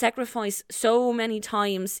 self-sacrifice so many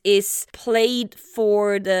times is played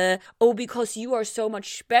for the, oh, because you are so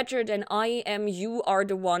much better than I am, you are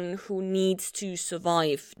the one who needs to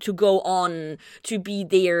survive, to go on, to be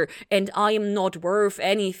there, and I am not worth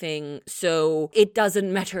anything, so it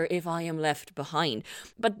doesn't matter if I am left behind.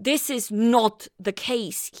 But this is not the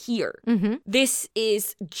case here. Mm-hmm. This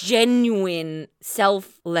is genuine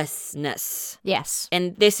selflessness. Yes.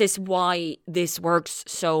 And this is why this works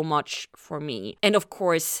so much for me. And of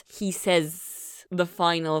course, he says the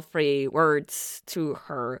final 3 words to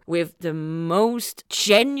her with the most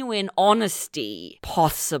genuine honesty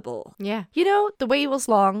possible. Yeah. The wait was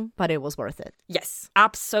long, but it was worth it. Yes,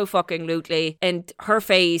 absolutely. And her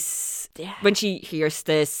face, when she hears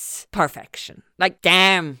this, perfection. Like,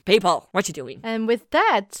 damn, people, what you doing? And with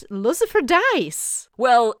that, Lucifer dies.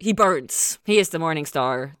 Well, he burns. He is the morning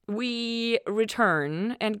star. We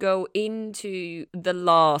return and go into the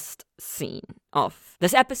last scene of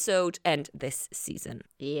this episode and this season.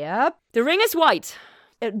 Yep. The ring is white.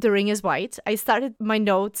 The ring is white. I started my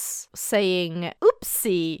notes saying,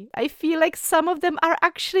 oopsie, I feel like some of them are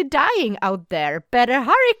actually dying out there. Better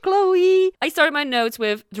hurry, Chloe. I started my notes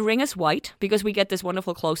with the ring is white because we get this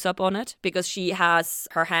wonderful close-up on it because she has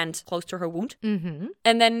her hand close to her wound. Mm-hmm.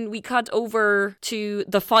 And then we cut over to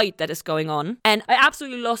the fight that is going on. And I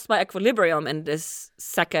absolutely lost my equilibrium in this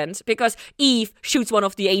second because Eve shoots one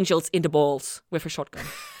of the angels in the balls with her shotgun.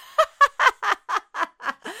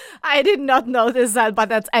 I did not notice that, but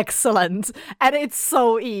that's excellent. And it's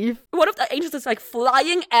so Eve. One of the angels is like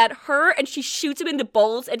flying at her and she shoots him in the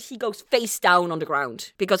balls and he goes face down on the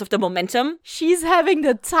ground because of the momentum. She's having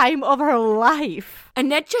the time of her life. And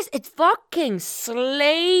that just, it fucking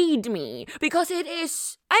slayed me because it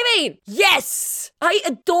is, I mean, yes, I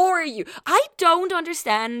adore you. I don't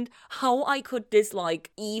understand how I could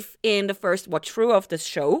dislike Eve in the first watch through of this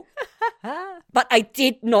show. But I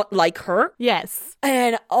did not like her. Yes.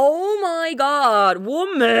 And oh my god,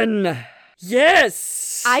 woman.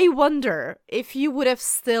 Yes. I wonder if you would have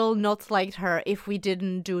still not liked her if we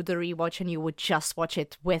didn't do the rewatch and you would just watch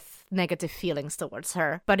it with negative feelings towards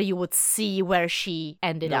her. But you would see where she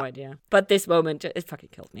ended up. No idea. But this moment, it fucking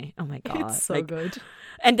killed me. Oh my god. It's so good.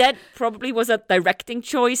 And that probably was a directing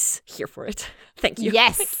choice. Here for it. Thank you.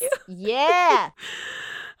 Yes. Thank you. Yeah.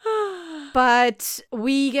 But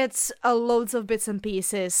we get loads of bits and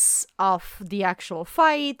pieces of the actual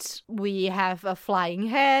fight. We have a flying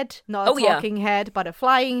head, not a talking head, but a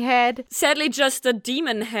flying head. Sadly, just a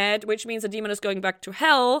demon head, which means the demon is going back to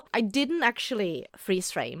hell. I didn't actually freeze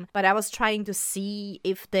frame, but I was trying to see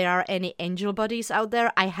if there are any angel bodies out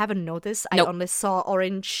there. I haven't noticed. Nope. I only saw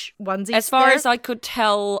orange onesies. As far there. as I could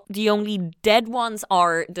tell, the only dead ones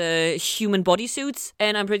are the human bodysuits,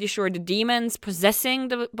 and I'm pretty sure the demons possessing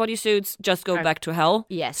the bodysuits just go back to hell.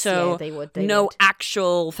 Yes, so yeah, they would. No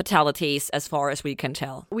actual fatalities as far as we can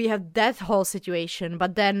tell. We have that whole situation,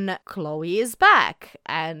 but then Chloe is back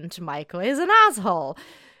and Michael is an asshole.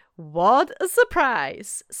 What a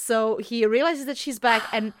surprise. So he realizes that she's back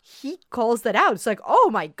and he calls that out. It's like,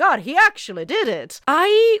 oh my god, he actually did it.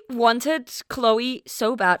 I wanted Chloe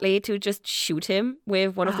so badly to just shoot him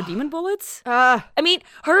with one of the demon bullets. I mean,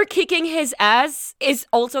 her kicking his ass is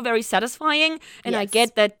also very satisfying. And I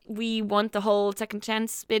get that we want the whole second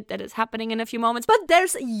chance bit that is happening in a few moments. But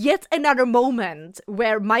there's yet another moment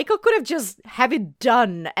where Michael could have just have it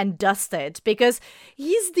done and dusted because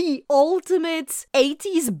he's the ultimate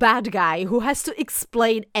 80s bad guy who has to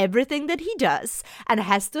explain everything that he does and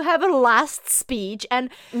has to have a last speech, and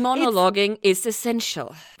monologuing is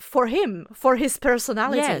essential for him, for his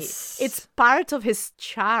personality. Yes. It's part of his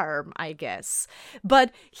charm, I guess.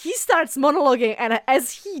 But he starts monologuing, and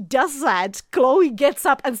as he does that, Chloe gets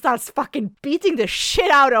up and starts fucking beating the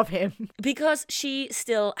shit out of him. Because she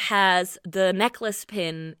still has the necklace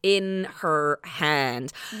pin in her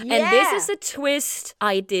hand. Yeah. And this is a twist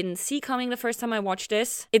I didn't see coming the first time I watched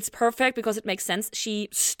this. It's perfect because it makes sense. She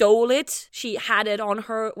stole it. She had it on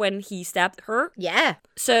her when he stabbed her. Yeah.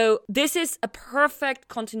 So this is a perfect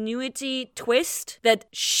continuity twist that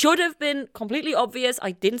should have been completely obvious.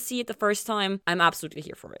 I didn't see it the first time. I'm absolutely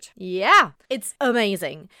here for it. Yeah, it's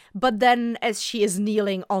amazing. But then as she is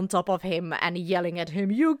kneeling on top of him and yelling at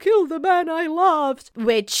him, "You killed the man I loved,"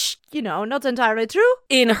 which, you know, not entirely true.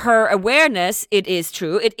 In her awareness, it is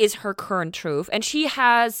true. It is her current truth. And she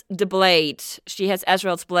has the blade. She has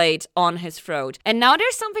Azrael's blade on his throat. And now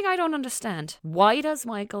there's something I don't understand. Why does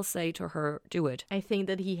Michael say to her, do it? I think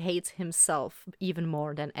that he hates himself even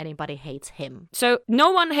more than anybody hates him. So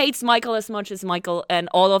no one hates Michael as much as Michael, and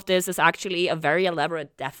all of this is actually a very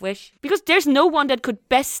elaborate death wish. Because there's no one that could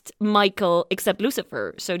best Michael except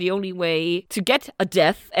Lucifer. So the only way to get a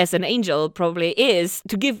death as an angel probably is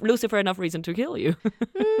to give Lucifer enough reason to kill you.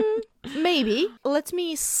 Maybe. Let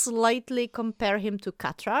me slightly compare him to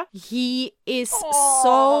Katra. He is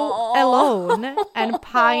so alone and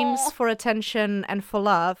pines for attention and for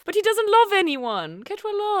love. But he doesn't love anyone.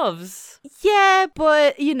 Katra loves. Yeah,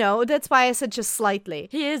 but, you know, that's why I said just slightly.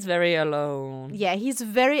 He is very alone. Yeah, he's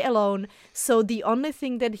very alone. So the only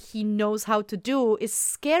thing that he knows how to do is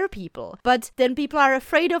scare people. But then people are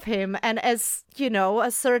afraid of him. And as, you know, a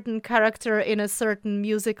certain character in a certain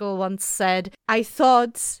musical once said, I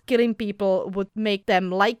thought killing people would make them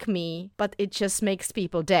like me, but it just makes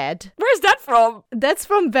people dead. Where's that from? That's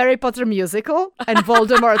from Harry Potter musical. And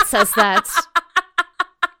Voldemort says that.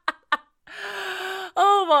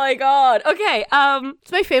 Oh my god. Okay,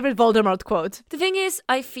 It's my favorite Voldemort quote. the thing is,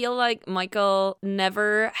 I feel like Michael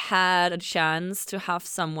never had a chance to have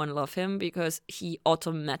someone love him because he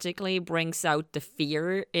automatically brings out the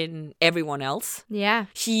fear in everyone else. Yeah.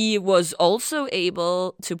 He was also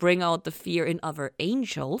able to bring out the fear in other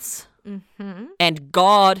angels. And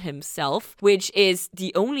God himself, which is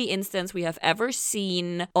the only instance we have ever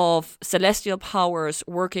seen of celestial powers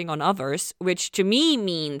working on others, which to me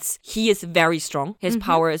means he is very strong. His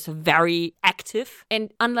power is very active.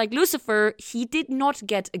 And unlike Lucifer, he did not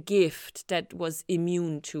get a gift that was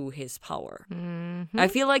immune to his power. I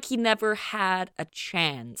feel like he never had a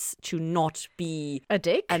chance to not be A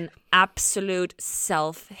dick? an absolute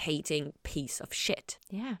self-hating piece of shit.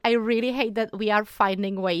 Yeah. I really hate that we are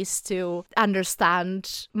finding ways to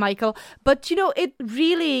understand Michael. But, you know, it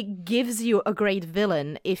really gives you a great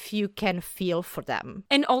villain if you can feel for them.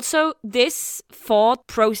 And also, this thought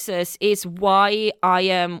process is why I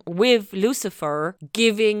am with Lucifer,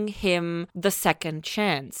 giving him the second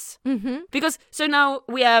chance. Because, so now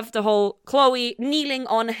we have the whole Chloe kneeling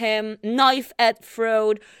on him, knife at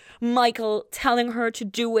throat, Michael telling her to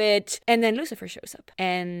do it, and then Lucifer shows up.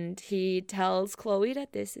 And he tells Chloe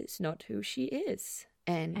that this is not who she is.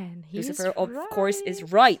 And Lucifer, of course, is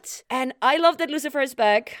right. And I love that Lucifer is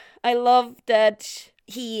back. I love that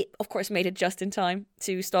he, of course, made it just in time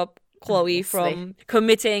to stop Chloe from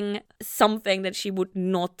committing something that she would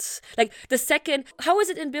not like. The second, how is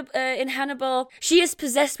it in Hannibal? She is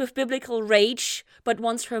possessed with biblical rage, but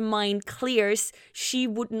once her mind clears, she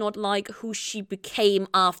would not like who she became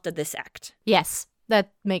after this act. Yes,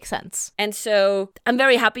 that makes sense. And so I'm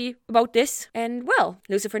very happy about this. And well,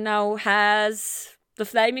 Lucifer now has the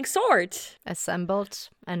flaming sword Assembled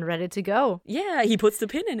and ready to go. Yeah, he puts the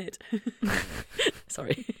pin in it.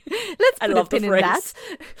 Sorry. Let's put a pin in that.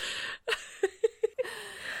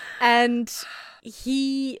 And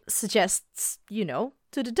he suggests, you know,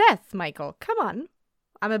 to the death, Michael. Come on.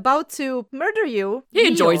 I'm about to murder you. He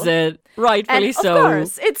enjoys it. Rightfully and so. Of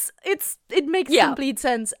course. It makes complete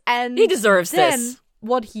sense. And he deserves this.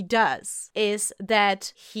 What he does is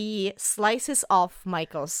that he slices off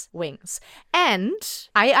Michael's wings. And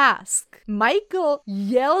I ask, Michael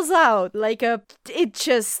yells out like he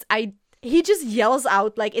just yells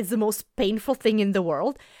out like it's the most painful thing in the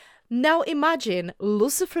world. Now imagine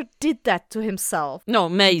Lucifer did that to himself. No,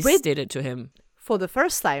 Mace did it to him. For the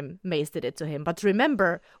first time, Mace did it to him. But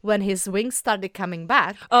remember, when his wings started coming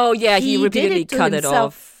back... Oh, yeah, he repeatedly cut it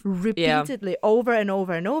off. Repeatedly, over and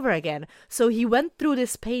over and over again. So he went through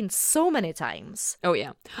this pain so many times. Oh,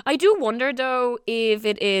 yeah. I do wonder, though, if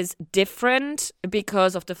it is different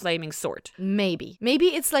because of the flaming sword. Maybe. Maybe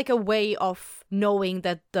it's like a way of knowing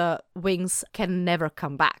that the wings can never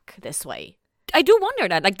come back this way. I do wonder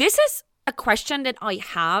that. Like, this is a question that I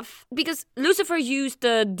have because Lucifer used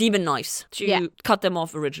the demon knives to cut them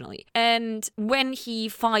off originally. And when he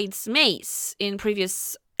fights Mace in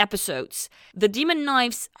previous episodes, the demon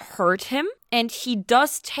knives hurt him and he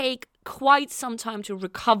does take quite some time to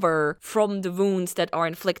recover from the wounds that are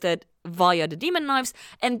inflicted via the demon knives,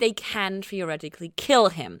 and they can theoretically kill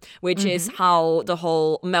him, which is how the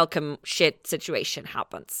whole Malcolm shit situation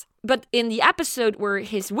happens. But in the episode where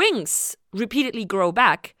his wings repeatedly grow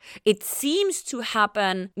back, it seems to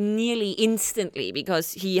happen nearly instantly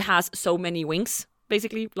because he has so many wings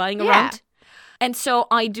basically lying around. And so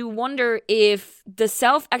I do wonder if the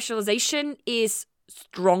self-actualization is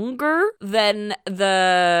stronger than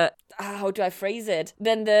the... how do I phrase it?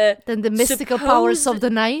 Than the mystical powers of the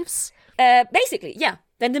knives? Basically, yeah.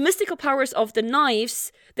 Then the mystical powers of the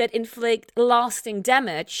knives that inflict lasting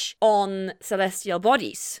damage on celestial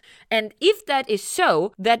bodies. And if that is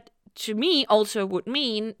so, that to me also would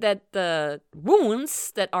mean that the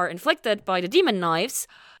wounds that are inflicted by the demon knives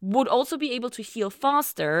would also be able to heal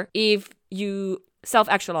faster if you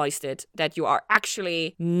self-actualized it, that you are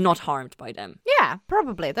actually not harmed by them. Yeah,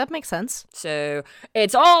 probably. That makes sense. So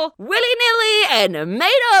it's all willy-nilly and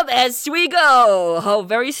made up as we go. How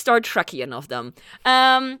very Star Trekian of them.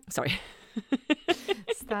 Sorry.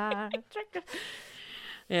 Star Trek.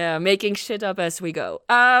 Yeah, making shit up as we go.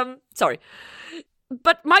 Sorry.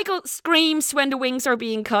 But Michael screams when the wings are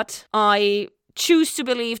being cut. I choose to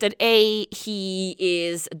believe that he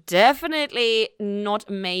is definitely not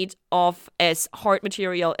made of as hard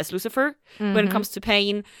material as Lucifer when it comes to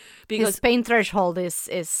pain, because his pain threshold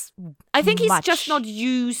is I think he's just not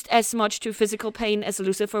used as much to physical pain as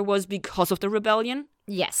Lucifer was because of the rebellion.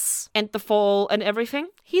 Yes. And the fall and everything.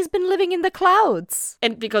 He's been living in the clouds.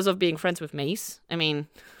 And because of being friends with Mace. I mean,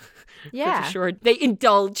 Yeah. Pretty sure they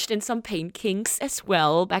indulged in some pain kinks as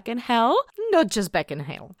well back in hell. Not just back in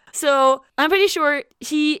hell. So I'm pretty sure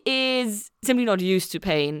he is simply not used to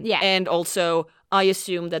pain. Yeah. And also, I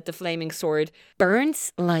assume that the flaming sword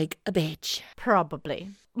burns like a bitch. Probably.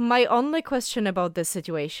 My only question about this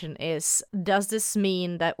situation is, does this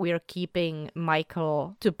mean that we're keeping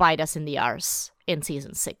Michael to bite us in the arse in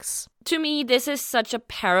season 6? To me, this is such a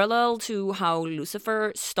parallel to how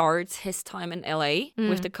Lucifer starts his time in LA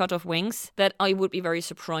with the cut off wings that I would be very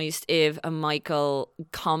surprised if Michael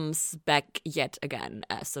comes back yet again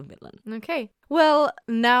as a villain. Okay. Well,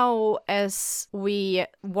 now as we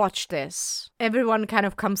watch this, everyone kind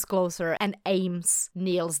of comes closer and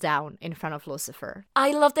kneels down in front of Lucifer.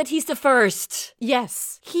 I love that he's the first.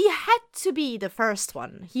 Yes, he had to be the first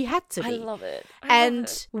one. He had to be. I love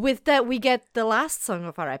it. With that, we get the last song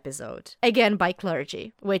of our episode, again by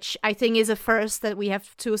Clergy, which I think is a first that we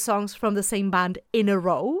have 2 songs from the same band in a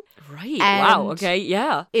row. Right. Wow. Okay.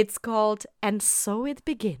 Yeah. It's called And So It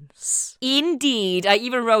Begins. Indeed. I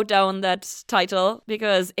even wrote down that title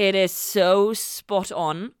because it is so spot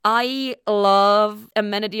on. I love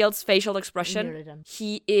Amenadiel's facial expression.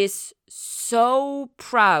 He is so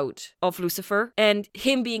proud of Lucifer, and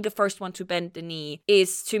him being the first one to bend the knee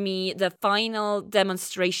is to me the final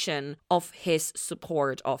demonstration of his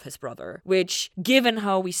support of his brother, which, given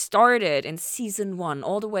how we started in season 1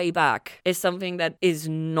 all the way back, is something that is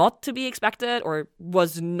not to be expected or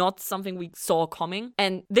was not something we saw coming,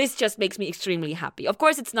 and this just makes me extremely happy. Of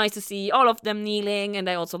course, it's nice to see all of them kneeling, and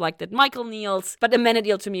I also like that Michael kneels, but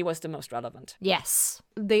Amenadiel to me was the most relevant. Yes,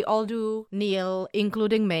 they all do kneel,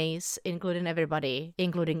 including Mace, including everybody,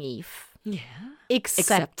 including Eve. Yeah.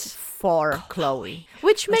 Except for Chloe.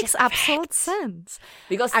 Which makes absolute sense.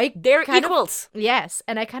 Because they're equals. Yes,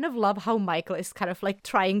 and I kind of love how Michael is kind of like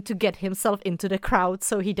trying to get himself into the crowd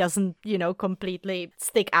so he doesn't, completely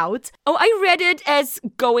stick out. Oh, I read it as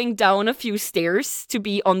going down a few stairs to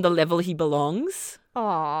be on the level he belongs.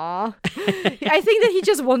 Aww. I think that he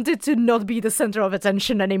just wanted to not be the center of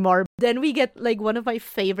attention anymore. Then we get like one of my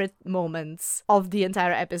favorite moments of the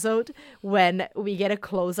entire episode when we get a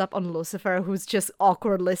close-up on Lucifer, who's just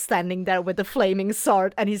awkwardly standing there with the flaming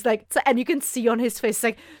sword, and he's like, and you can see on his face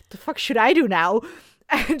like, the fuck should I do now?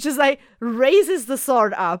 And just like raises the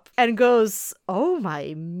sword up and goes, oh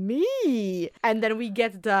my me. And then we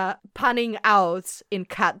get the panning out in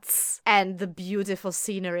cuts and the beautiful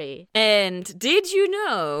scenery. And did you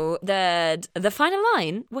know that the final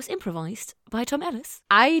line was improvised by Tom Ellis?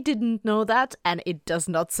 I didn't know that, and it does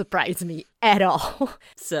not surprise me at all.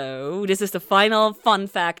 So this is the final fun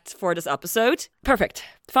fact for this episode. Perfect.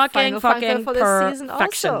 Fucking for this season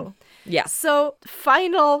perfection. Also. Yeah. So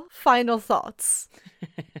final thoughts.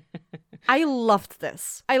 I loved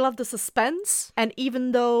this. I loved the suspense, and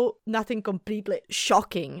even though nothing completely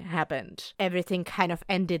shocking happened, everything kind of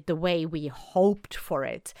ended the way we hoped for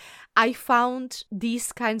it. I found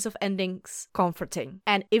these kinds of endings comforting,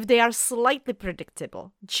 and if they are slightly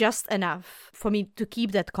predictable, just enough for me to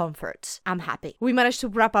keep that comfort, I'm happy. We managed to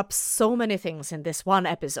wrap up so many things in this one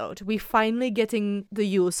episode. We finally getting the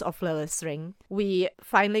use of Lilith's ring. We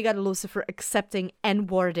finally got Lucifer accepting and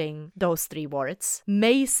wording those 3 words.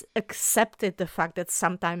 Mace accepted the fact that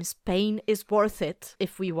sometimes pain is worth it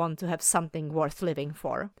if we want to have something worth living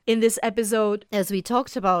for. In this episode, as we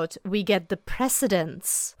talked about, we get the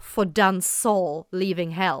precedence for Dan's soul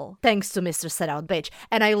leaving hell, thanks to Mr. Set Out Bitch.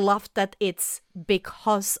 And I love that it's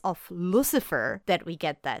because of Lucifer that we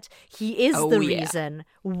get that. He is the reason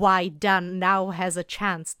why Dan now has a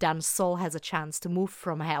chance, Dan's soul has a chance to move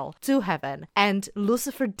from hell to heaven. And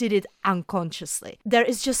Lucifer did it unconsciously. There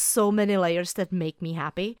is just so many layers that make me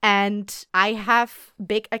happy. And I have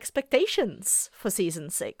big expectations for season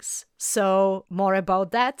 6. So more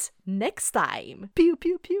about that next time. Pew,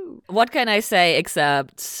 pew, pew. What can I say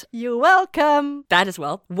except... You're welcome. That as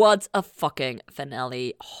well. What a fucking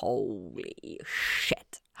finale. Holy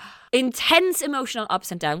shit. Intense emotional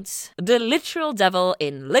ups and downs. The literal devil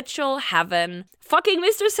in literal heaven. Fucking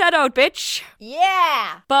Mr. Set Out Bitch.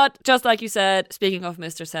 Yeah! But just like you said, speaking of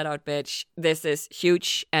Mr. Set Out Bitch, this is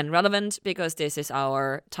huge and relevant because this is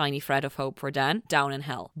our tiny thread of hope for Dan down in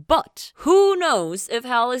hell. But who knows if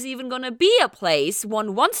hell is even gonna be a place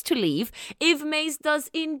one wants to leave if Mace does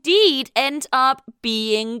indeed end up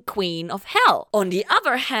being queen of hell. On the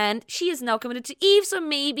other hand, she is now committed to Eve, so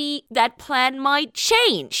maybe that plan might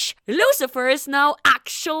change. Lucifer is now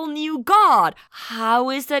actual new god. How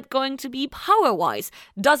is that going to be power-wise?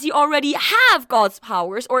 Does he already have God's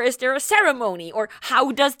powers, or is there a ceremony? Or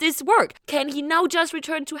how does this work? Can he now just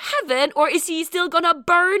return to heaven, or is he still gonna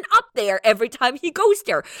burn up there every time he goes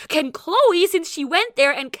there? Can Chloe, since she went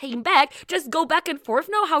there and came back, just go back and forth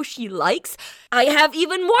now how she likes? I have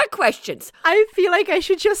even more questions. I feel like I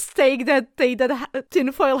should just take that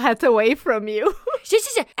tinfoil hat away from you.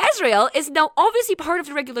 Azrael is now obviously part of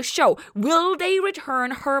the regular show. Will they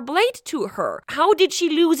return her blade to her? How did she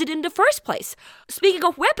lose it in the first place? Speaking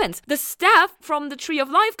of weapons, the staff from the Tree of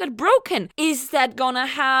Life got broken. Is that gonna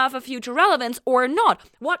have a future relevance or not?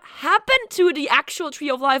 What happened to the actual Tree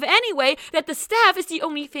of Life anyway, that the staff is the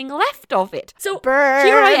only thing left of it? So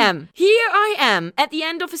Here I am at the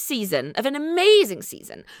end of a season, of an amazing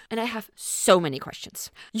season, and I have so many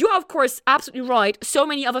questions. You are, of course, absolutely right. So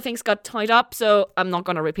many other things got tied up, so I'm not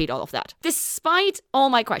gonna repeat all of that. Despite all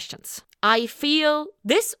my questions, I feel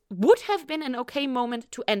this would have been an okay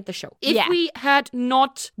moment to end the show. If we had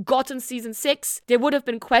not gotten season 6, there would have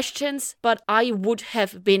been questions, but I would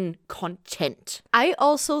have been content. I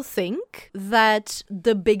also think that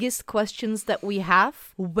the biggest questions that we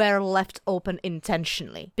have were left open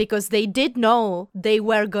intentionally, because they did know they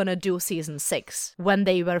were gonna do season 6 when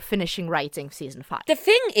they were finishing writing season 5. The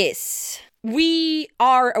thing is, we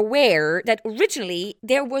are aware that originally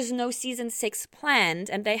there was no season 6 planned,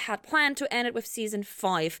 and they had planned to end it with season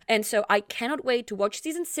 5. And so I cannot wait to watch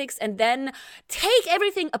season 6 and then take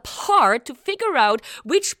everything apart to figure out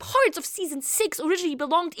which parts of season 6 originally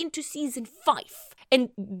belonged into season 5. And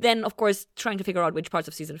then, of course, trying to figure out which parts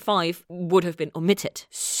of season 5 would have been omitted.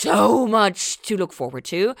 So much to look forward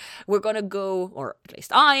to. We're gonna go, or at least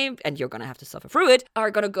I, and you're gonna have to suffer through it, are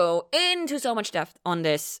gonna go into so much depth on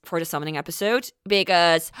this for the summoning episode,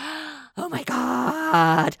 because, oh my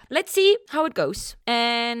god. Let's see how it goes,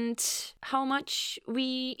 and how much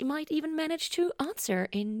we might even manage to answer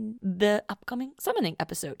in the upcoming summoning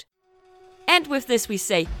episode. And with this, we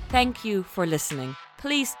say thank you for listening.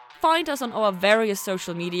 Please find us on our various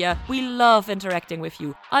social media. We love interacting with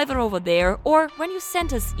you, either over there or when you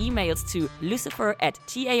send us emails to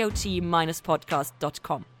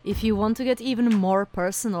lucifer@taot-podcast.com. If you want to get even more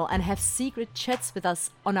personal and have secret chats with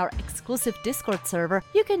us on our exclusive Discord server,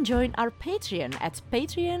 you can join our Patreon at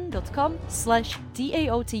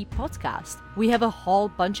patreon.com/TAOT podcast. We have a whole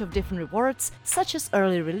bunch of different rewards, such as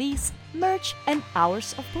early release, merch, and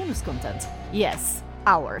hours of bonus content. Yes,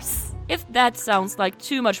 hours. If that sounds like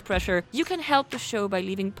too much pressure, you can help the show by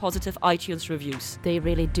leaving positive iTunes reviews. They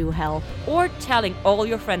really do help. Or telling all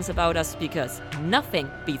your friends about us, because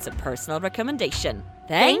nothing beats a personal recommendation.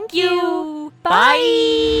 Thank you.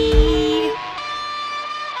 Bye.